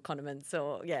spices or condiments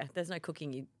or there's no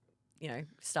cooking.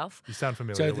 Stuff. You sound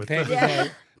familiar So the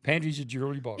with pantry's a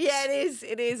jewelry box. Yeah, it is.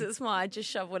 It is. It's mine. Just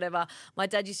shove whatever. My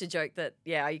dad used to joke that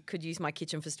I could use my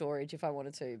kitchen for storage if I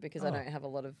wanted to because I don't have a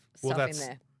lot of stuff in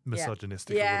there.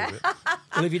 Misogynistic Yeah. a little bit.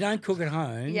 Well, if you don't cook at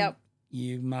home, Yep.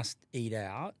 you must eat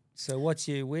out. So where's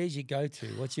your go-to?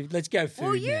 Let's go food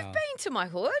Well, you've now. been to my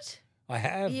hood. I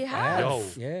have. You I have. Yo.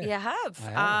 Yeah. You have.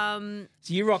 I have.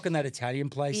 So you're rocking that Italian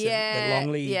place that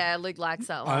Longley Yeah, Luke likes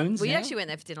that one. owns We now? actually went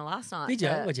there for dinner last night. Did you?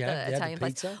 the- What'd you the have? Did you have Italian the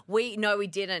place. pizza? We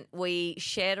didn't. We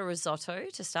shared a risotto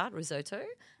to start,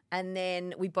 and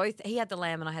then he had the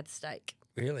lamb and I had the steak.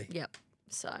 Really? Yep.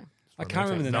 So I can't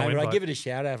remember the No name, but I invite. give it a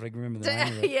shout out if I can remember the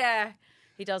name of it. yeah,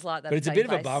 he does like that. But it's a Italian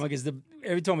bit of a place. bummer because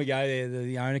every time we go there,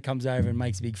 the owner comes over and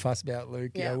makes a big fuss about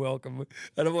Luke. Yeah. Welcome.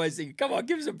 And I'm always thinking, come on,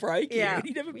 give us a break. Yeah.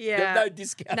 He never, Yeah. no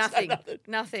discounts.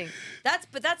 Nothing.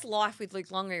 That's life with Luke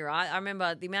Longley, right? I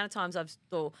remember the amount of times I've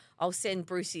thought I'll send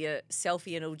Brucey a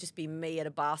selfie and it'll just be me at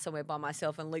a bar somewhere by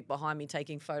myself and Luke behind me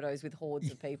taking photos with hordes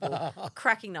of people.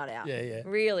 Cracking night out. Yeah.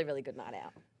 Really, really good night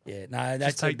out. Yeah, no,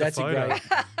 that's take the a photo. great.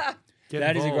 Get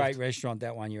That is a involved. great restaurant.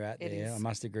 That one you're at It there. is. I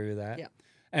must agree with that. Yeah.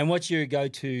 And what's your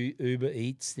go-to Uber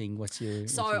Eats thing?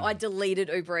 So I deleted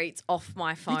Uber Eats off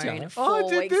my phone you? 4 Oh, I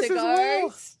did weeks this as ago.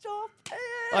 well. Stop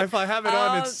it. If I have it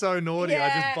on, it's so naughty. I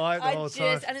just buy it the whole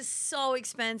time. And it's so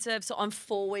expensive. So I'm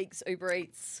 4 weeks Uber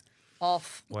Eats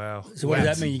off. Wow. So what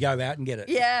does that mean? You go out and get it?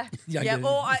 Yeah. You don't Yeah. get it.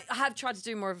 Or I have tried to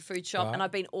do more of a food shop Right. and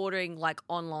I've been ordering like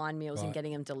online meals and Right.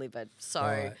 geting them delivered. So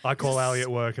Right. I call Ali at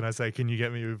work and I say, can you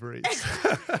get me Uber Eats?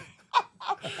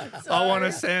 I want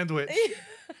a sandwich.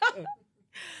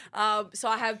 So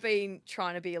I have been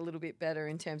trying to be a little bit better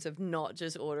in terms of not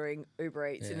just ordering Uber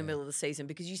Eats in the middle of the season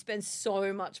because you spend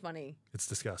so much money. It's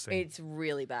disgusting. It's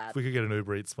really bad. If we could get an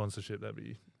Uber Eats sponsorship, that'd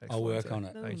be excellent. I'll work on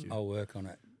it. Thank you. I'll work on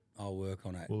it.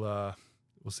 We'll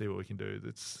see what we can do.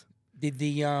 It's Did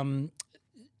the I'm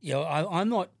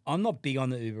not big on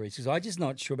the Uber Eats because I'm just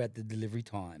not sure about the delivery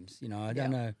times. I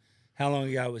don't know how long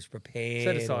ago it was prepared.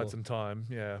 set aside or- some time.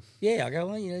 Yeah. Yeah, I go,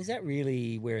 well, is that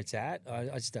really where it's at? I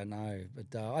just don't know.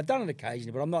 But I've done it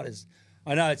occasionally, but I'm not as.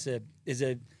 I know there's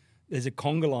a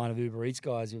conga line of Uber Eats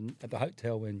guys at the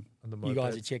hotel when the you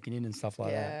guys mopeds. are checking in and stuff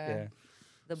like that. Yeah. Yeah.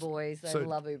 The boys, they So-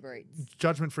 love Uber Eats.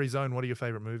 Judgment Free Zone. What are your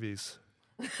favorite movies?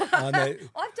 I know. I've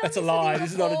done That's a this lie. with you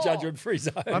This is not a before. judgment-free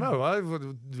zone. I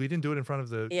know. We didn't do it in front of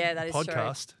the Yeah, that is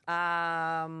podcast.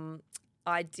 true.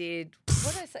 I did.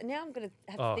 What did I say? Now I'm going to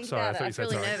have to Oh, think sorry, I about it. thought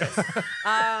I'm you really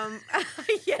said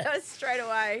nervous. Yeah, straight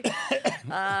away.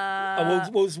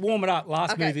 We'll warm it up.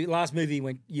 Last okay.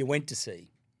 movie you went to see.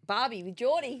 Barbie with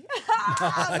Jordi.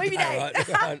 Movie day.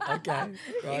 Right, okay.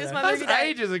 He was my That's movie day.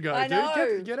 ages ago, I dude.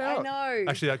 know. Get out. I know.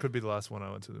 Actually, that could be the last one I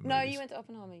went to the movies. No, you went to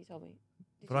Oppenheimer. You told me.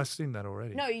 But I've seen that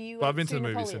already. No, you. But I've went been to the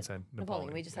movies Napoleon. since then.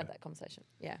 Napoleon. We just had yeah. that conversation.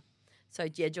 Yeah. So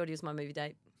yeah, Jordi was my movie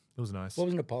date. It was nice. What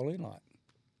was Napoleon like?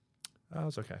 It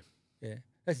was okay. Yeah.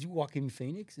 That's Joaquin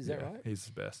Phoenix, is that Yeah, right? He's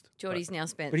the best. Jordi's now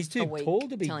spent But he's too a week tall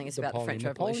to be telling us about the Napoleon. French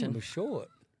Napoleon Revolution. was short.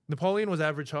 Napoleon was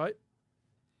average height.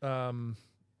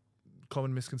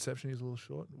 common misconception. He's a little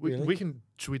short. Really?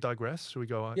 Should we digress? Should we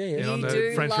go on? Yeah. in You on do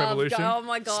the French love Revolution? Oh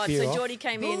my God! Spear So off. Jordi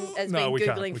came in as No, been we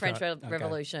can't, googling we French can't.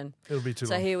 Revolution. It'll be too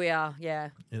So long. here we are. Yeah.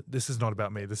 This is not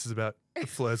about me. This is about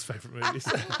Fleur's favorite movies.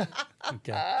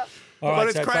 Okay. But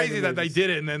it's crazy that they did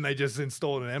it and then they just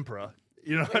installed an emperor.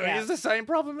 You know what I mean? Yeah. It's the same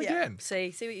problem again.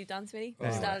 See what you've done, Smithy.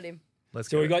 You started him. Let's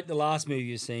So go. we got the last movie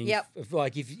you've seen. Yep.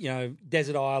 Like if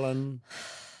Desert Island,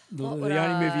 the What only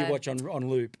would movie I- you watch on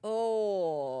loop.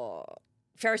 Oh,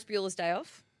 Ferris Bueller's Day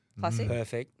Off. Classic.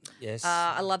 Perfect. Yes.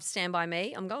 I love Stand By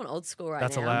Me. I'm going old school right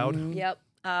That's now. allowed. Yep.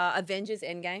 Avengers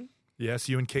Endgame. Yes,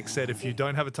 you and Kick said if you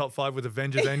don't have a top 5 with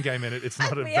Avengers Endgame in it, it's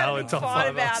not a We had a valid big top fight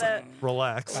 5. about it.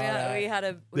 Relax. We had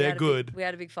a They're good. We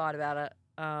had a big fight about it.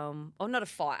 Not a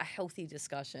fight, a healthy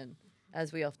discussion,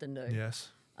 as we often do. Yes.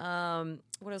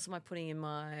 What else am I putting in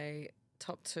my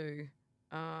top 2?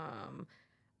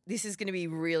 This is going to be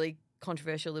really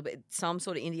controversial a little bit. Some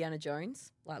sort of Indiana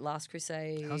Jones, like Last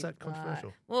Crusade. How's that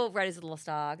controversial? Well, Raiders of the Lost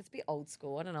Ark. It's a bit old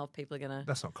school. I don't know if people are going to.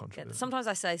 That's not controversial. Sometimes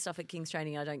I say stuff at King's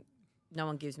Training. No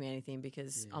one gives me anything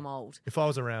because I'm old. If I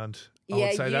was around, I Yeah,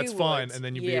 would say you that's fine, would. and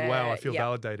then you'd be, wow, I feel Yeah,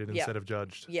 validated yeah. instead of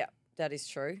judged. Yeah, that is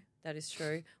true. That is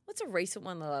true. What's a recent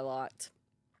one that I liked?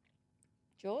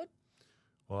 Jord?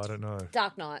 Well, I don't know.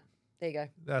 Dark Knight. There you go.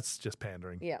 That's just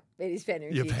pandering. Yeah, it is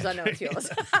pandering You're because I know it's yours.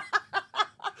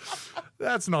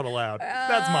 That's not allowed.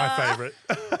 That's my favorite.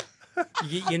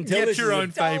 you can tell Get this your is a-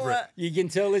 own favorite. You can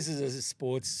tell this is a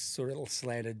sports sort of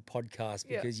slanted podcast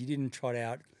Yeah. because you didn't trot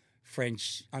out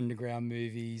French underground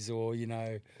movies or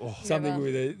Oh. something Never.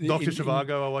 with a Dr.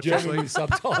 Zhivago, I watched this German week. with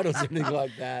subtitles or anything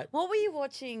like that. What were you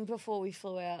watching before we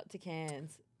flew out to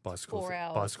Cairns? 4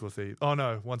 hours. Bicycle Thief. Oh,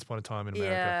 no. Once Upon a Time in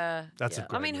America. Yeah. That's a yeah.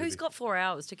 great I mean, who's movie. got 4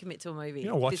 hours to commit to a movie? You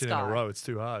don't watch This it in guy. a row. It's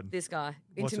too hard. This guy.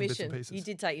 Watch in bits and Intermission. pieces. You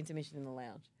did take intermission in the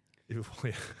lounge.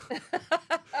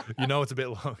 You know it's a bit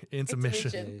long. Intermission.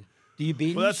 Intermission. Do you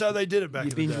binge? Well, that's how they did it back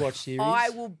You in binge the day. watch series? I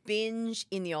will binge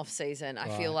in the off season. I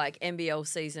feel Right. like NBL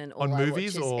season. On all I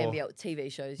movies watch is or- NBL TV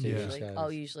shows? Yeah. Usually, shows.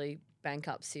 I'll usually bank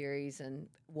up series and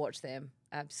watch them.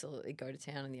 Absolutely go to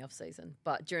town in the off season.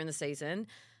 But during the season,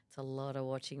 it's a lot of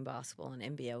watching basketball and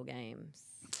NBL games.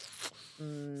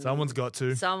 Someone's got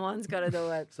to. Someone's got to do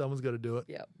it. Someone's got to do it.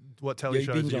 Yep. What Yeah, telly you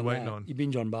shows binge are you on waiting that. on? You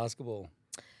binge on basketball.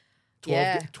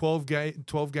 12, Yeah.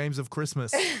 12 games of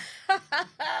Christmas.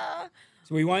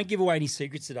 So we won't give away any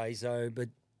secrets today. So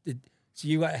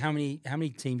you got how many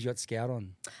teams you got scout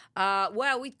on?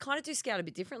 Well, we kind of do scout a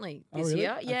bit differently Oh, this really?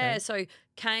 year. Yeah. Okay. So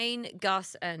Kane,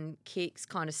 Gus, and Kicks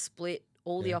kind of split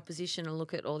all the opposition and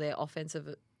look at all their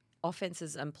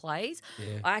offenses and plays.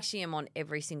 Yeah. I actually am on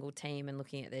every single team and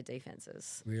looking at their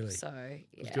defenses. Really? So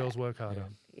yeah. Girls work harder.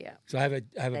 Yeah. So I have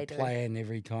They a do. plan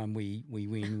every time we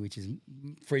win, which is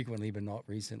frequently but not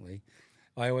recently.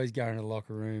 I always go into the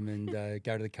locker room and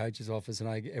go to the coach's office,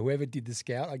 and whoever did the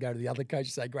scout, I go to the other coach and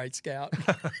say, "Great scout."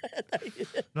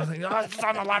 Nothing. I was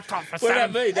on the laptop for, What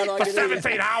about me? Don't I for get it?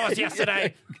 17 hours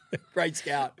yesterday. Great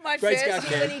scout. My Great first scout,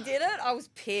 year when Ken. he did it, I was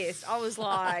pissed. I was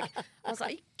like,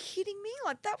 are you kidding me?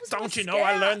 Like that was not a Don't you know I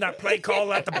scout. learned that play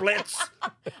call at the Blitz?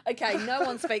 Okay, no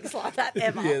one speaks like that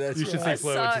ever. Yeah, that's You should right. see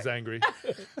Fleur when So- she's angry.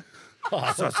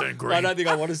 I don't think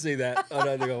I want to see that. I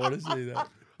don't think I want to see that.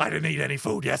 I didn't eat any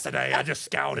food yesterday. I just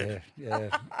scouted.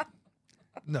 Yeah.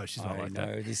 No, she's not I like that.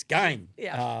 know this game.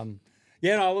 Yeah.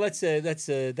 No. Well,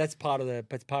 that's part of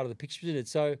the picture, isn't it?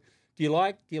 So, do you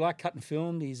like cutting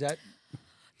film? Is that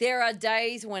There are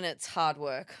days when it's hard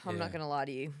work. I'm Yeah. not going to lie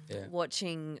to you. Yeah.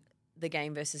 Watching the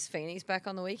game versus Phoenix back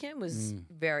on the weekend was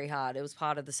very hard. It was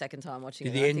part of the second time watching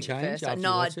Did it. the I end think the change first time- after you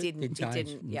No, watched it it? didn't. Didn't It change?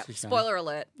 didn't. It's Yeah. a shame. Spoiler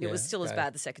alert. It Yeah, was still as okay.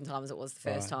 bad the second time as it was the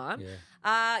first Right, time.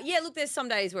 yeah. Look, there's some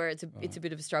days where it's a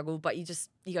bit of a struggle, but you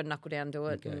got to knuckle down, do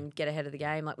it, Okay. and get ahead of the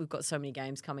game. Like we've got so many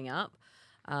games coming up.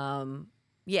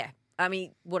 Yeah. I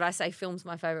mean, would I say film's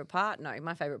my favourite part? No,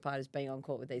 my favourite part is being on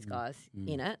court with these guys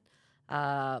in it.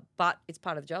 But it's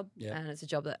part of the job, Yeah. and it's a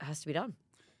job that has to be done.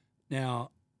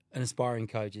 Now, some aspiring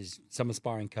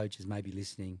coaches may be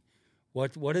listening.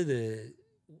 What are the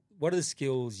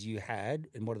skills you had,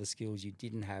 and what are the skills you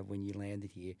didn't have when you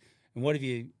landed here? And what have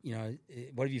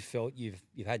you felt you've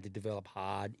had to develop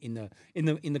hard in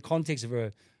the context of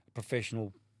a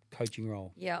professional coaching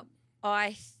role? Yeah,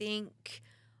 I think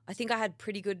I had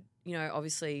pretty good,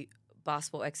 obviously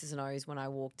basketball X's and O's when I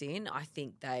walked in. I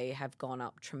think they have gone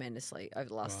up tremendously over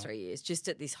the last 3 years, just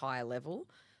at this higher level.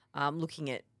 Looking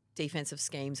at defensive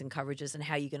schemes and coverages and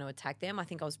how you're going to attack them. I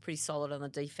think I was pretty solid on the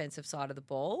defensive side of the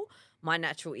ball. My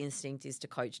natural instinct is to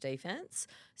coach defense.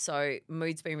 So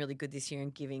Mood's been really good this year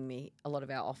in giving me a lot of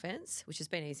our offense, which has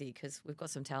been easy because we've got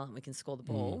some talent. We can score the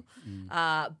ball.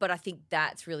 But I think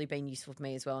that's really been useful for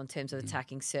me as well in terms of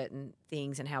attacking certain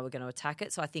things and how we're going to attack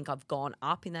it. So I think I've gone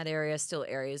up in that area, still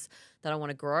areas that I want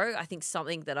to grow. I think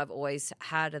something that I've always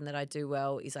had and that I do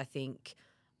well is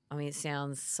it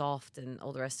sounds soft and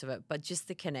all the rest of it, but just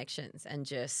the connections and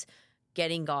just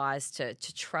getting guys to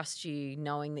trust you,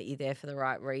 knowing that you're there for the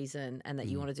right reason and that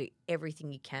you want to do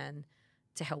everything you can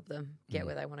to help them get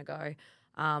where they want to go.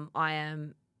 I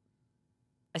am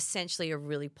essentially a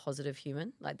really positive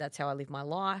human. Like, that's how I live my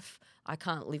life. I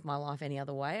can't live my life any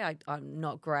other way. I'm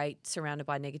not great surrounded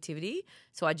by negativity.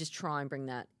 So I just try and bring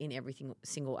that in every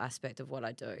single aspect of what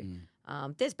I do.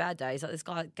 There's bad days.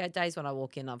 Like, there's days when I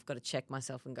walk in, I've got to check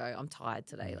myself and go, I'm tired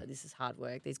today. Like, this is hard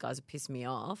work. These guys have pissed me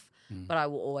off. But I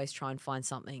will always try and find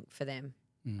something for them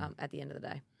at the end of the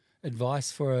day.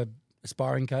 Advice for a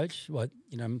aspiring coach?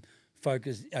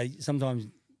 Focus. Sometimes,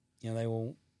 they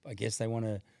all, I guess they want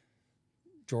to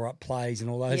draw up plays and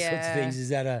all those sorts of things.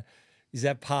 Is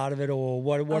that part of it, or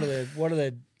what are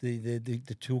the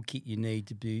toolkit you need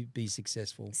to be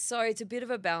successful? So it's a bit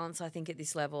of a balance, I think, at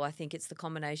this level. I think it's the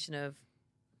combination of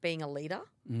being a leader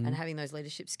and having those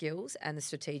leadership skills and the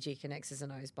strategic and X's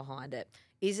and O's behind it.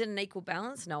 Is it an equal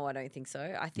balance? No, I don't think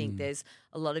so. I think there's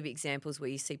a lot of examples where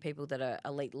you see people that are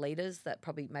elite leaders that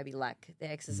probably maybe lack the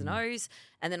X's and O's.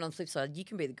 And then on the flip side, you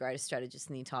can be the greatest strategist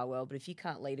in the entire world, but if you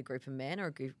can't lead a group of men or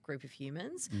a group of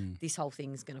humans, this whole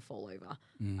thing's going to fall over.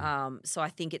 So I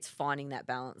think it's finding that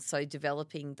balance. So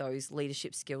developing those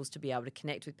leadership skills to be able to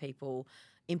connect with people,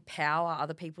 empower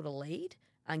other people to lead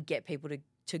and get people to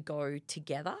go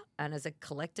together and as a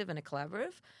collective and a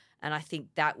collaborative. And I think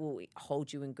that will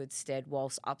hold you in good stead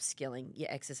whilst upskilling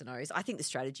your X's and O's. I think the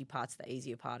strategy part's the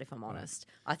easier part, if I'm honest.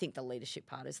 I think the leadership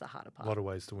part is the harder part. A lot of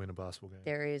ways to win a basketball game.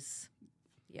 There is.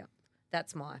 Yeah.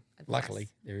 That's my advice. Luckily,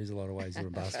 there is a lot of ways to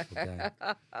win a basketball game.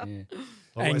 Yeah.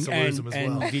 Always to lose them as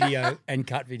well. Video and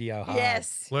cut video hard.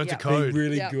 Yes. Learn to code. Be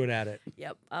really good at it.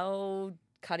 Yep. Oh,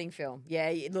 cutting film.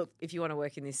 Yeah. Look, if you want to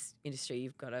work in this industry,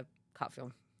 you've got to cut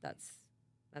film. That's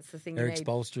the thing Eric you need.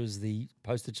 Spoelstra is the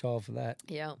poster child for that.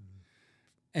 Yeah.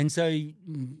 And so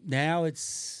now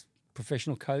it's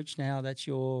professional coach now. That's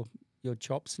your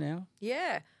chops now?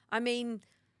 Yeah.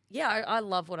 I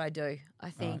love what I do. I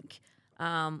think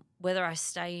whether I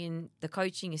stay in the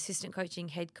coaching, assistant coaching,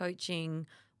 head coaching,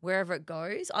 wherever it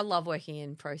goes, I love working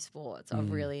in pro sports.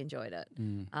 I've really enjoyed it.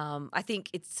 I think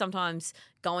it's sometimes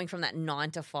going from that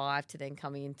 9 to 5 to then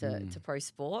coming into pro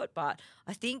sport. But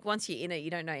I think once you're in it,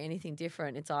 you don't know anything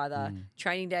different. It's either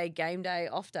training day, game day,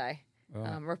 off day,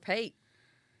 repeat.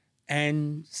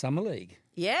 And Summer League.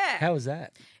 Yeah. How was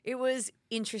that? It was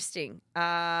interesting. The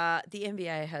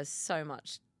NBA has so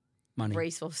much money,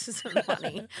 resources and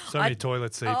money. So many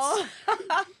toilet seats.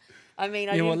 I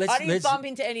didn't bump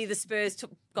into any of the Spurs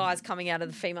guys coming out of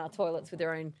the female toilets with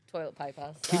their own toilet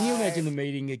paper. So. Can you imagine the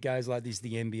meeting that goes like this,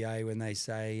 the NBA, when they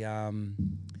say,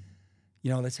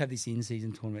 let's have this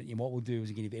in-season tournament, and what we'll do is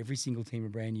we're going to give every single team a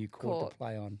brand new court to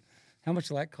play on. How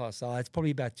much will that cost? Oh, it's probably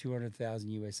about $200,000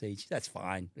 US each. That's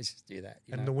fine. Let's just do that.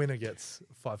 And the winner gets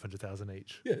 $500,000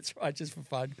 each. Yeah, that's right, just for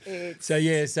fun. So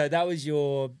that was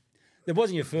it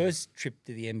wasn't your first trip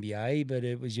to the NBA, but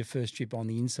it was your first trip on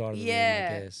the inside of the room,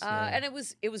 I guess. And it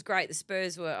was great. The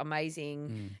Spurs were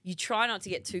amazing. You try not to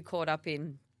get too caught up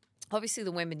in, obviously,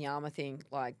 the Wemby thing,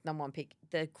 like number one pick.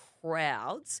 The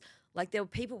crowds, like there were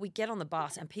people, we'd get on the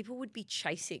bus and people would be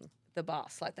chasing the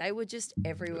bus. Like they were just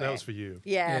everywhere. That was for you.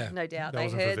 Yeah. No doubt. They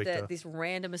heard that this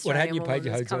random Australian woman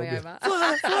was coming over.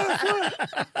 Fleur.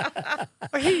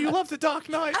 I hear you love The Dark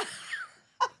Knight.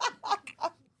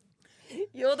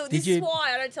 This is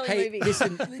why I don't tell you movies.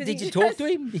 Listen, did you talk to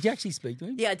him? Did you actually speak to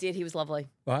him? Yeah, I did. He was lovely.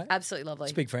 Right? Absolutely lovely.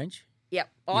 Speak French? Yep.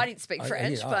 I didn't speak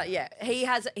French, but yeah, he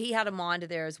had a minder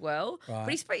there as well.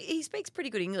 Right. But he speaks pretty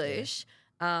good English.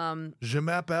 Je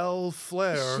m'appelle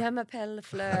Fleur. Je m'appelle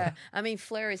Fleur. I mean,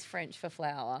 Fleur is French for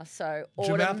flower, so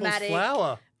automatic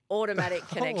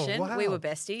connection. Wow. We were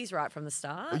besties right from the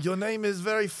start. Your name is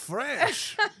very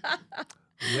French.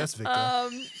 Yes, Victor.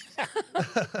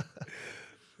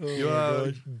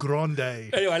 You're grande.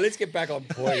 Anyway, let's get back on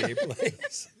point here,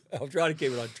 please. I'll try to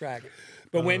keep it on track.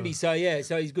 But Wemby, so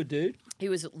he's a good dude. He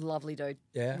was a lovely dude.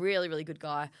 Yeah. Really, really good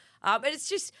guy. But it's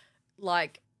just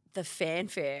like the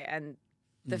fanfare and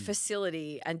the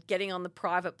facility and getting on the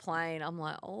private plane. I'm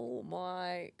like, oh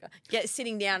my God.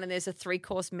 Sitting down and there's a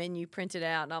 3-course menu printed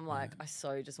out. And I'm like, I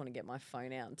so just want to get my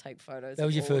phone out and take photos. That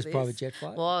was your first private jet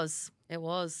flight? It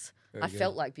was. I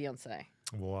felt like Beyonce.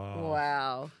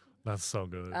 Wow. That's so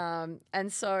good.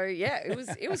 And so, yeah,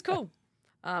 it was cool.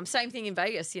 Same thing in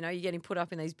Vegas. You know, you're getting put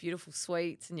up in these beautiful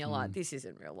suites and you're like, this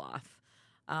isn't real life.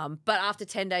 But after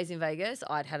 10 days in Vegas,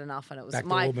 I'd had enough and it was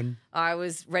I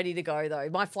was ready to go though.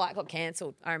 My flight got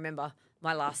cancelled. I remember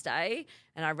my last day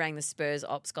and I rang the Spurs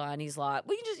ops guy and he's like,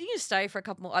 well, you can just stay for a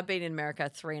couple more. I'd been in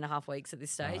America 3.5 weeks at this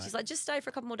stage. Right. He's like, just stay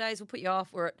for a couple more days. We'll put you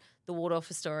off. We're at the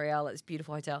Waldorf Astoria, this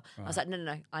beautiful hotel. Right. I was like,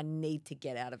 no. I need to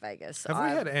get out of Vegas. Have we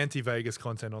had anti-Vegas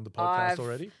content on the podcast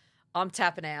already? I'm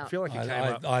tapping out. I feel like it came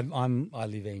up. I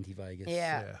live anti-Vegas.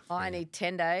 Yeah. I need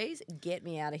 10 days. Get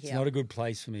me out of here. It's not a good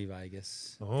place for me,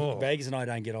 Vegas. Oh. Vegas and I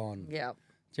don't get on. Yeah.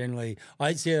 Generally,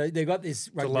 I see they've got this.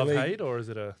 Is it love-hate or is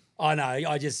it a? Oh no,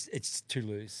 it's too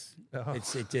loose. Oh.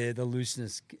 The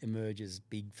looseness emerges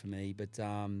big for me. But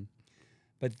I've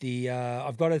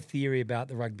got a theory about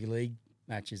the rugby league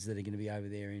matches that are going to be over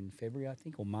there in February, I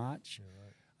think, or March. Yeah,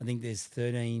 right. I think there's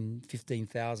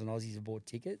 15,000 Aussies have bought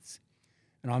tickets.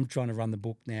 And I'm trying to run the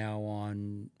book now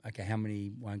on, how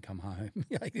many won't come home?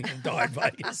 I think they'll die in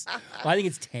Vegas. I think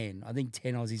it's 10. I think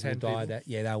 10 Aussies will die.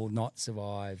 They will not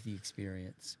survive the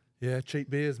experience. Yeah, cheap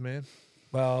beers, man.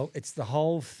 Well, it's the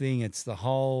whole thing.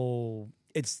 Someone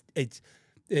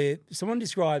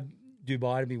described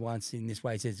Dubai to me once in this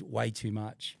way. It says way too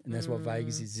much. And that's what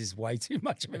Vegas is, just way too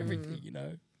much of everything, you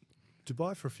know.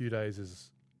 Dubai for a few days is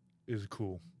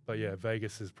cool. But yeah,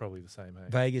 Vegas is probably the same. Hey?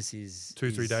 Vegas is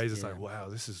 2-3 days. It's like, wow,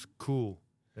 this is cool.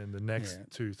 And the next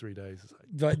 2-3 days is like,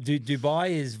 Dubai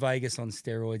is Vegas on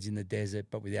steroids in the desert,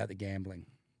 but without the gambling.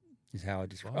 Is how I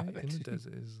describe it. In the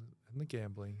desert is and the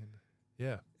gambling.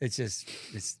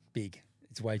 It's big.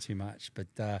 It's way too much. But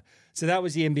so that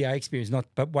was the NBA experience.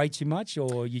 But way too much,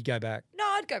 or you'd go back? No,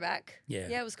 I'd go back.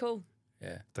 Yeah, it was cool.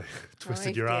 Yeah. They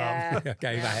twisted your arm.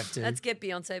 Okay, I have to. Let's get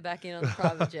Beyonce back in on the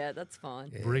private jet. That's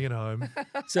fine. Yeah. Bring it home.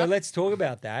 So let's talk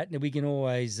about that. We can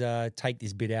always take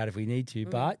this bit out if we need to,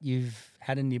 but you've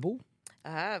had a nibble. I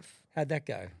have. How'd that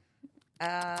go?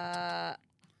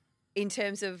 In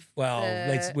terms of you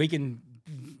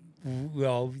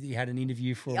had an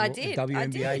interview for a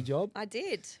WNBA job? I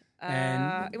did.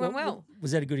 And it went well.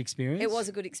 Was that a good experience? It was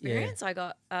a good experience. Yeah. I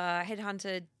got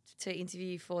headhunted to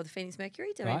interview for the Phoenix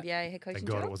Mercury, WNBA head coaching job.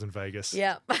 Thank God it wasn't Vegas.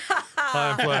 Yeah. Hi,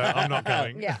 I'm Fleur. I'm not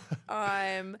going. Yeah.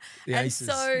 The Aces.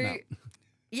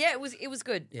 Yeah, it was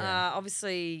good. Yeah.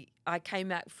 Obviously, I came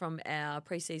back from our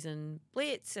preseason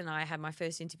blitz and I had my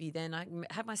first interview then. I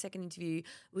had my second interview.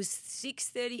 It was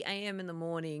 6:30 a.m. in the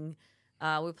morning. We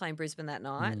were playing Brisbane that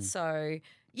night. So,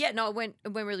 it went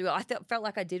really well. I felt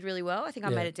like I did really well. I think I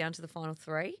made it down to the final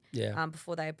three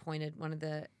before they appointed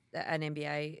an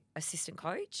NBA assistant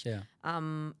coach. Yeah.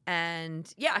 I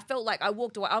felt like I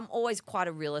walked away. I'm always quite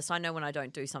a realist. I know when I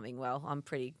don't do something well. I'm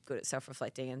pretty good at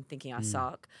self-reflecting and thinking I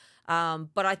suck.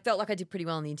 But I felt like I did pretty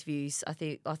well in the interviews. I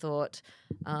thought,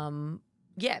 and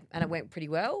it went pretty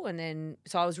well. And then,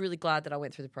 so I was really glad that I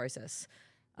went through the process.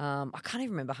 I can't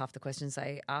even remember half the questions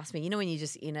they asked me. You know, when you're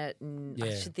just in it, and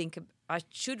I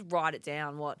should write it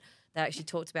down what they actually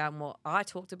talked about and what I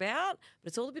talked about. But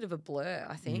it's all a bit of a blur,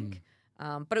 I think.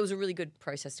 But it was a really good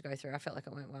process to go through. I felt like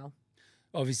it went well.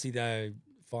 Obviously, they're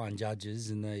fine judges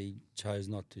and they chose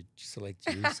not to select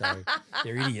you, so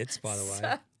they're idiots, by the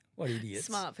way. What idiots?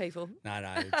 Smart people. No,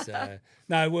 it's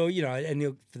no. Well, you know,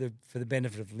 and for the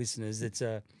benefit of listeners, it's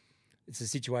a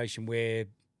situation where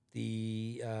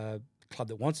the club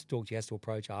that wants to talk to you has to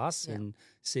approach us and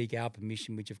seek our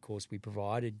permission, which of course we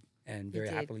provided and very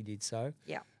happily did so.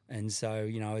 Yeah. And so,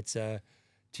 you know, it's to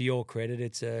your credit,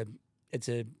 it's a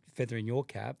feather in your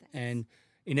cap. Thanks. And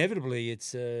inevitably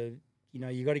it's you know,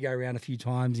 you got to go around a few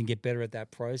times and get better at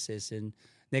that process, and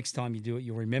next time you do it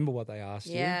you'll remember what they asked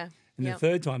you. And the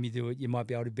third time you do it, you might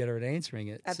be able to be better at answering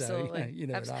it. Absolutely. So, you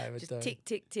never know. Just tick,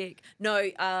 tick, tick. No,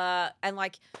 and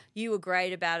like you were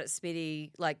great about it,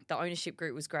 Smitty. Like the ownership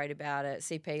group was great about it.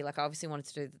 CP, like I obviously wanted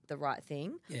to do the right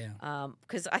thing. Yeah.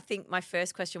 Because I think my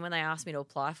first question when they asked me to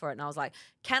apply for it, and I was like,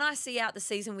 can I see out the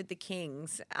season with the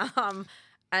Kings?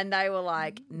 And they were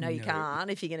like, no, you can't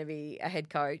if you're going to be a head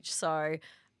coach. So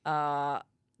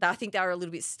I think they were a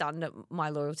little bit stunned at my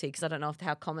loyalty because I don't know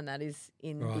how common that is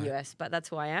in the US, but that's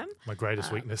who I am. My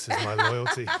greatest weakness is my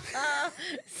loyalty.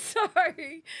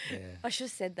 Sorry. Yeah. I should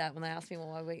have said that when they asked me what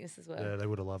my weaknesses were. Yeah, they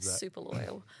would have loved that. Super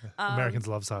loyal. Americans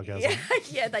love sarcasm.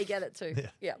 Yeah, they get it too.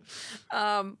 Yeah.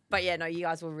 But yeah, no, you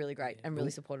guys were really great and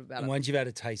really supportive about it. And once you've had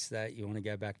a taste of that, you want to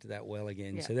go back to that well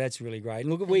again. Yeah. So that's really great.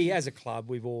 And look, we as a club,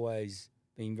 we've always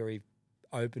been very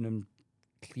open and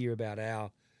clear about our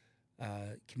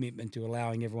commitment to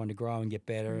allowing everyone to grow and get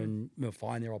better and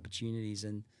find their opportunities.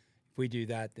 And if we do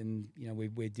that, then, you know,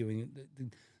 we're doing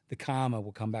the karma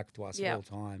will come back to us at all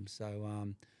times.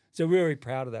 So So we're very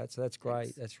proud of that. So that's great.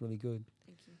 Thanks. That's really good.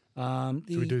 Thank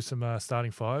you. Should we do some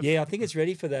starting five? Yeah, I think it's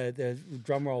ready for the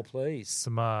drum roll, please.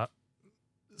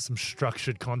 Some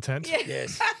structured content. Yeah.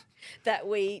 Yes. That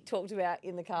we talked about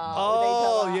in the car.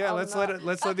 Oh with each other. yeah,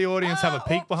 let's let the audience have a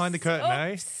peek behind the curtain,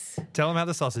 eh? Tell them how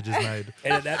the sausage is made.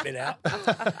 Edit that bit out.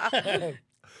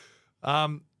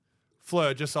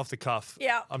 Fleur, just off the cuff.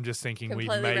 Yeah. I'm just thinking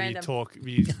Completely we maybe random. talk.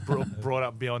 You brought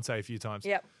up Beyonce a few times.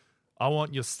 Yep. I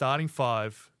want your starting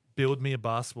five. Build me a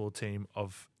basketball team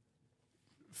of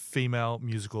female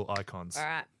musical icons. All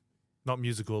right. Not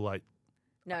musical like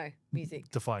No, music.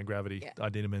 Defying Gravity. Yeah.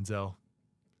 Idina Menzel.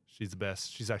 She's the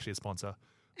best. She's actually a sponsor.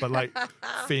 But like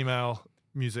female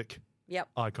music Yep.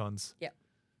 icons. Yep.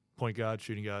 Point guard,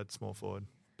 shooting guard, small forward,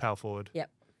 power forward. Yep.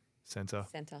 Center.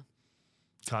 Center.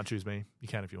 Can't choose me. You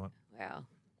can if you want. Wow.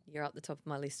 You're up the top of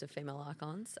my list of female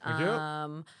icons. Thank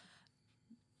you.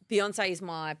 Beyonce is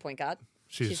my point guard.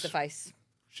 She's the face.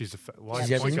 She's why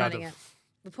She's is point she's guard? running it.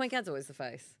 The point guard's always the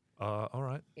face. All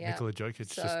right. Yeah. Nikola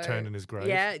Jokic So, just turned in his grave.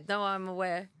 Yeah, no, I'm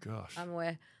aware. Gosh. I'm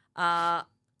aware.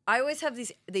 I always have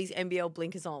these NBL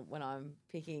blinkers on when I'm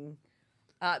picking.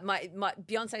 My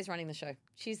Beyonce's running the show.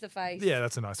 She's the face. Yeah,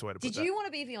 that's a nice way to put Did that. you want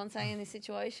to be Beyonce in this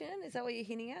situation? Is that what you're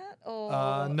hinting at?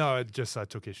 Or No, I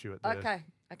took issue at the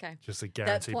Okay. just a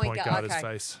guaranteed point guarder's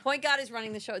face. Point guard is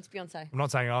running the show. It's Beyonce. I'm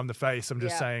not saying I'm the face. I'm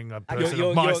just Yeah. saying a person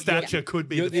of my stature could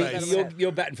be the face.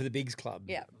 You're batting for the bigs club.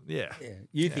 Yeah. Yeah.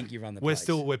 You think you run the We're place.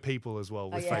 we're people as well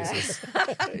with yeah. faces.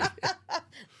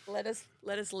 Let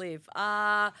us live.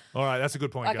 All right, that's a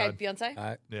good point guard. Okay,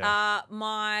 Beyonce. Yeah.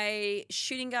 My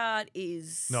shooting guard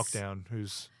is Knockdown,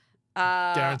 who's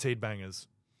guaranteed bangers.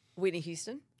 Whitney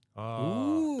Houston.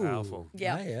 Oh, Ooh. powerful.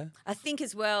 Yeah. Yeah. I think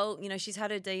as well, she's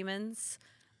had her demons.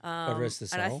 God rest her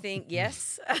And I soul. think,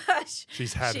 yes.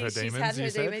 She's had her demons, She's had her you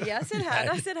said? demons. Yeah, I said had.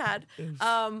 I said had.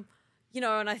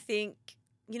 And I think,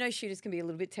 shooters can be a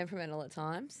little bit temperamental at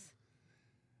times.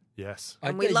 Yes.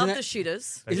 And we Isn't love that- the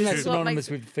shooters. Isn't that Shoot. synonymous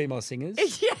with female singers?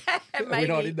 Yeah, Are maybe. we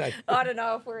not in that? I don't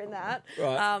know if we're in that.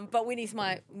 Right. But Winnie's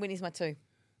my two,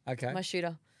 Okay. my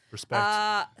shooter.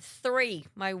 Respect. 3,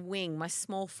 my wing, my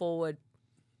small forward.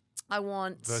 I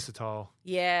want Versatile.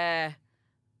 Yeah.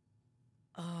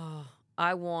 Oh,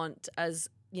 I want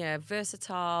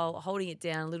versatile, holding it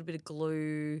down, a little bit of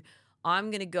glue.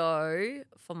 I'm gonna go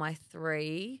for my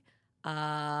 3,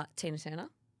 Tina Turner.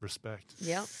 Respect.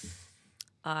 Yep.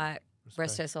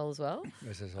 Rest her soul as well.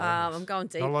 Versus I'm going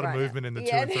deep. Not a lot of right movement now. in the 2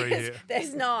 and 3 here.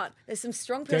 There's not. There's some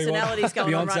strong Tell you what, personalities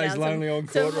going on right now. Beyonce's lonely on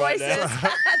some court right now. voices.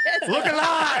 Look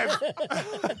alive!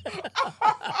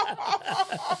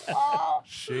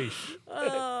 Sheesh.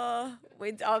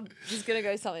 I'm just gonna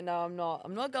go something. No, I'm not.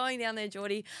 I'm not going down there,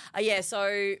 Jordi.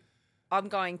 So I'm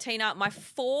going Tina. My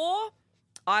 4,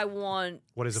 I want.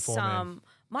 What is a 4-man?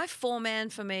 My 4-man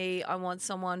for me, I want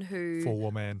someone who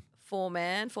 4-woman.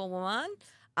 4-man, 4-woman.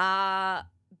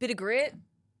 Bit of grit.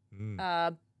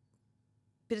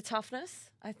 Bit of toughness,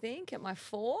 I think, at my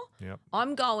 4. Yep.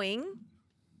 I'm going.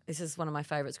 This is one of my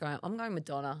favourites growing up. I'm going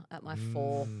Madonna at my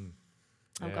 4.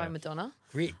 I'm going Madonna.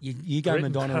 Grit. You go Grit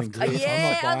and Madonna and tough. grit.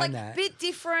 Yeah, I'm I not like buying that. bit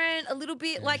different, a little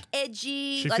bit like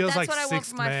edgy. She like feels that's like what I want sixth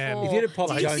from my man. 4. If you had a Pop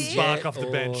Do you Jones think? Spark off the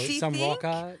or bench. Do you some think?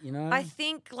 rocker, I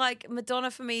think like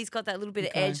Madonna for me has got that little bit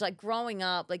Okay. of edge. Like growing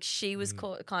up, like she was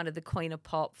kind of the queen of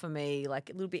pop for me, like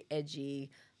a little bit edgy.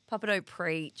 Papa Don't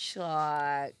Preach,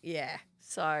 like yeah.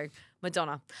 So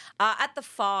Madonna. At the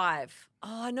 5,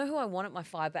 I know who I want at my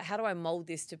 5, but how do I mold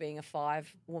this to being a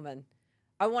 5 woman?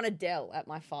 I want Adele at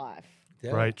my 5.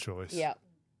 Yeah. Great choice. Yep.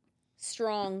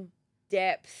 Strong,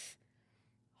 depth,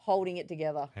 holding it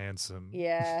together. Handsome.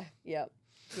 Yeah, yep.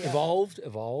 Evolved.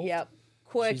 Yep.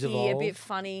 Quirky, She's a evolved. bit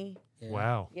funny. Yeah.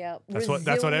 Wow. Yep. That's what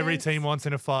every Resilience. team wants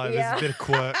in a 5 Yeah. is a bit of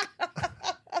quirk.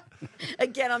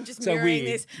 Again, I'm just So mirroring weird.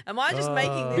 this. Am I just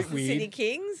making this Bit the Sydney weird.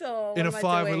 Kings? Or In a what am I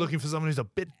 5, we're doing? looking for someone who's a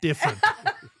bit different.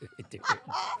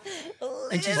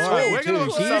 And she's Little tall, We're going to too.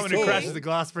 look for She is someone who tall. crashes the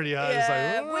glass pretty hard. It's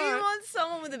Yeah, like, we all right. want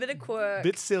someone with a bit of quirk.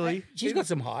 Bit silly. She's got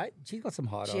some height. She's got some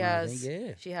height She on her, I has. think.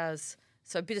 Yeah. She has.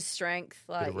 So a bit of strength.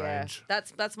 Like of yeah. range.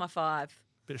 That's my 5.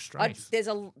 Bit of strength. There's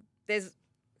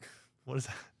What is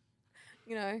that?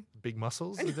 you know, Big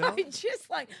muscles? no, Adele? just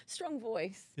like strong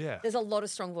voice. Yeah. There's a lot of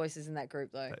strong voices in that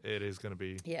group though. It is going to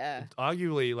be. Yeah.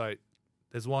 Arguably, like,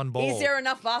 there's one ball. Is there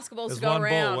enough basketballs There's to go one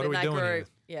ball. around What are in we that doing here? group?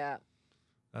 Yeah.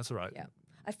 That's all right. Yeah.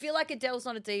 I feel like Adele's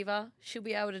not a diva. She'll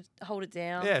be able to hold it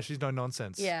down. Yeah, she's no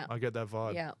nonsense. Yeah. I get that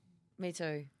vibe. Yeah. Me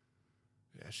too.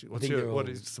 Yeah. think they're What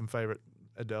all- is some favorite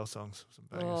Adele songs, some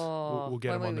bangs. Oh, we'll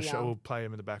get when him on we the were show. young. We'll play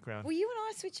him in the background. Were you and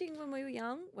I switching when we were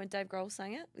young, when Dave Grohl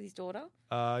sang it with his daughter?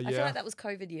 Yeah. I feel like that was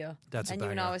COVID year. That's a And you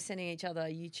and I banger. were sending each other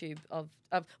YouTube of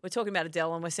we're talking about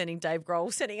Adele and we're sending Dave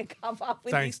Grohl sending a cover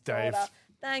with Thanks, his daughter. Dave.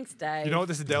 Thanks, Dave. You know what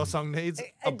this Adele song needs?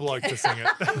 A bloke to sing it.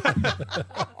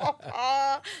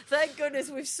 Oh, thank goodness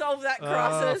we've solved that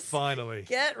crisis. Finally.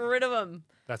 Get rid of him.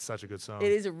 That's such a good song.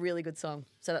 It is a really good song.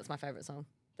 So that's my favourite song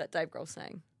that Dave Grohl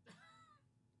sang.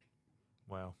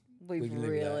 Wow. We've We can live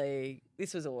with that. really,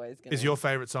 this was always going to Is your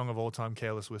favourite song of all time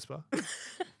Careless Whisper?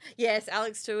 Yes,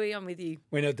 Alex Tui, I'm with you.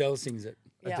 When Adele sings it.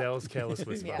 Yeah. Adele's Careless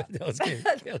Whisper. Yeah. Adele's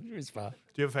whisper.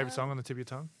 Do you have a favourite song on the tip of your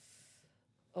tongue?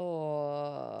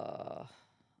 Oh,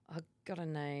 I got a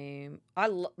name.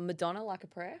 Madonna, Like a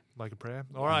Prayer. Like a Prayer?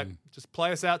 All right. Just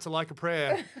play us out to Like a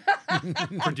Prayer,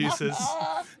 producers.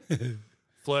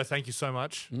 Fleur, thank you so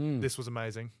much. This was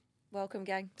amazing. Welcome,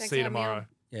 gang. Thanks See you for having me tomorrow.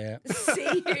 Yeah. on.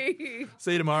 See you.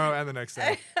 See you tomorrow and the next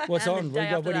day. What's And the on?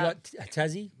 day What do you after got?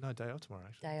 Tassie? No, day off tomorrow,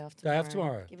 actually. Day off Day tomorrow. off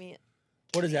tomorrow. Give me it.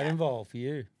 What does that involve for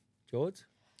you, George?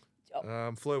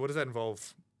 Fleur, what does that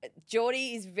involve?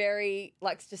 Jordi is very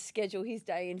likes to schedule his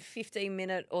day in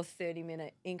 15-minute or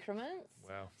 30-minute increments.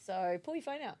 Wow. So pull your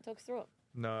phone out. Talk us through it.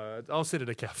 No, I'll sit at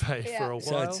a cafe Yeah. for a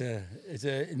So while. it's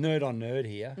a nerd on nerd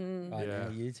here. Right Yeah. now,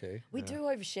 you two. We do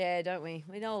overshare, don't we?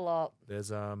 We know a lot. There's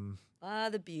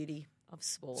The beauty of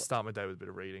sport. start my day with a bit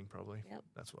of reading, probably. Yep.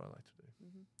 That's what I like to do.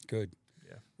 Good.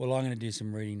 Yeah. Well, I'm going to do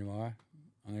some reading tomorrow.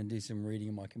 I'm going to do some reading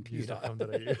on my computer.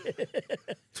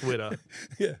 Twitter.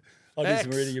 Yeah. I'll do some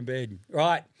X. reading in bed.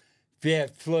 Right. Yeah,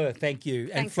 Fleur, thank you.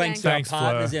 And Thanks, thanks gang. to our Thanks,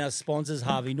 partners Fleur. and our sponsors,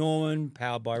 Harvey Norman,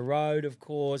 Powered by Road, of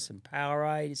course, and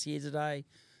Powerade is here today.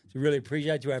 So really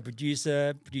appreciate to our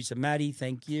producer Maddie,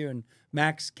 thank you, and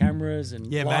Max, cameras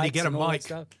and Yeah, Maddie, lights get a and all that mic.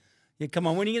 stuff. Yeah, come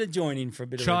on, when are you going to join in for a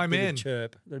bit Chime of a bit in. of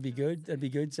chirp? That'd be good. That'd be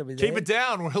good. So Keep it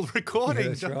down. We're recording. Yeah,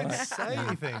 that's Don't right. say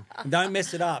anything. Don't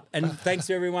mess it up. And thanks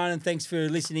to everyone, and thanks for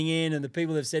listening in, and the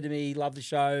people that have said to me, love the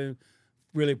show,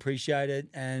 really appreciate it,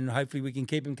 and hopefully we can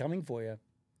keep them coming for you.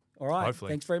 All right. Hopefully.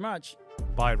 Thanks very much.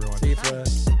 Bye, everyone. See you, Fleur.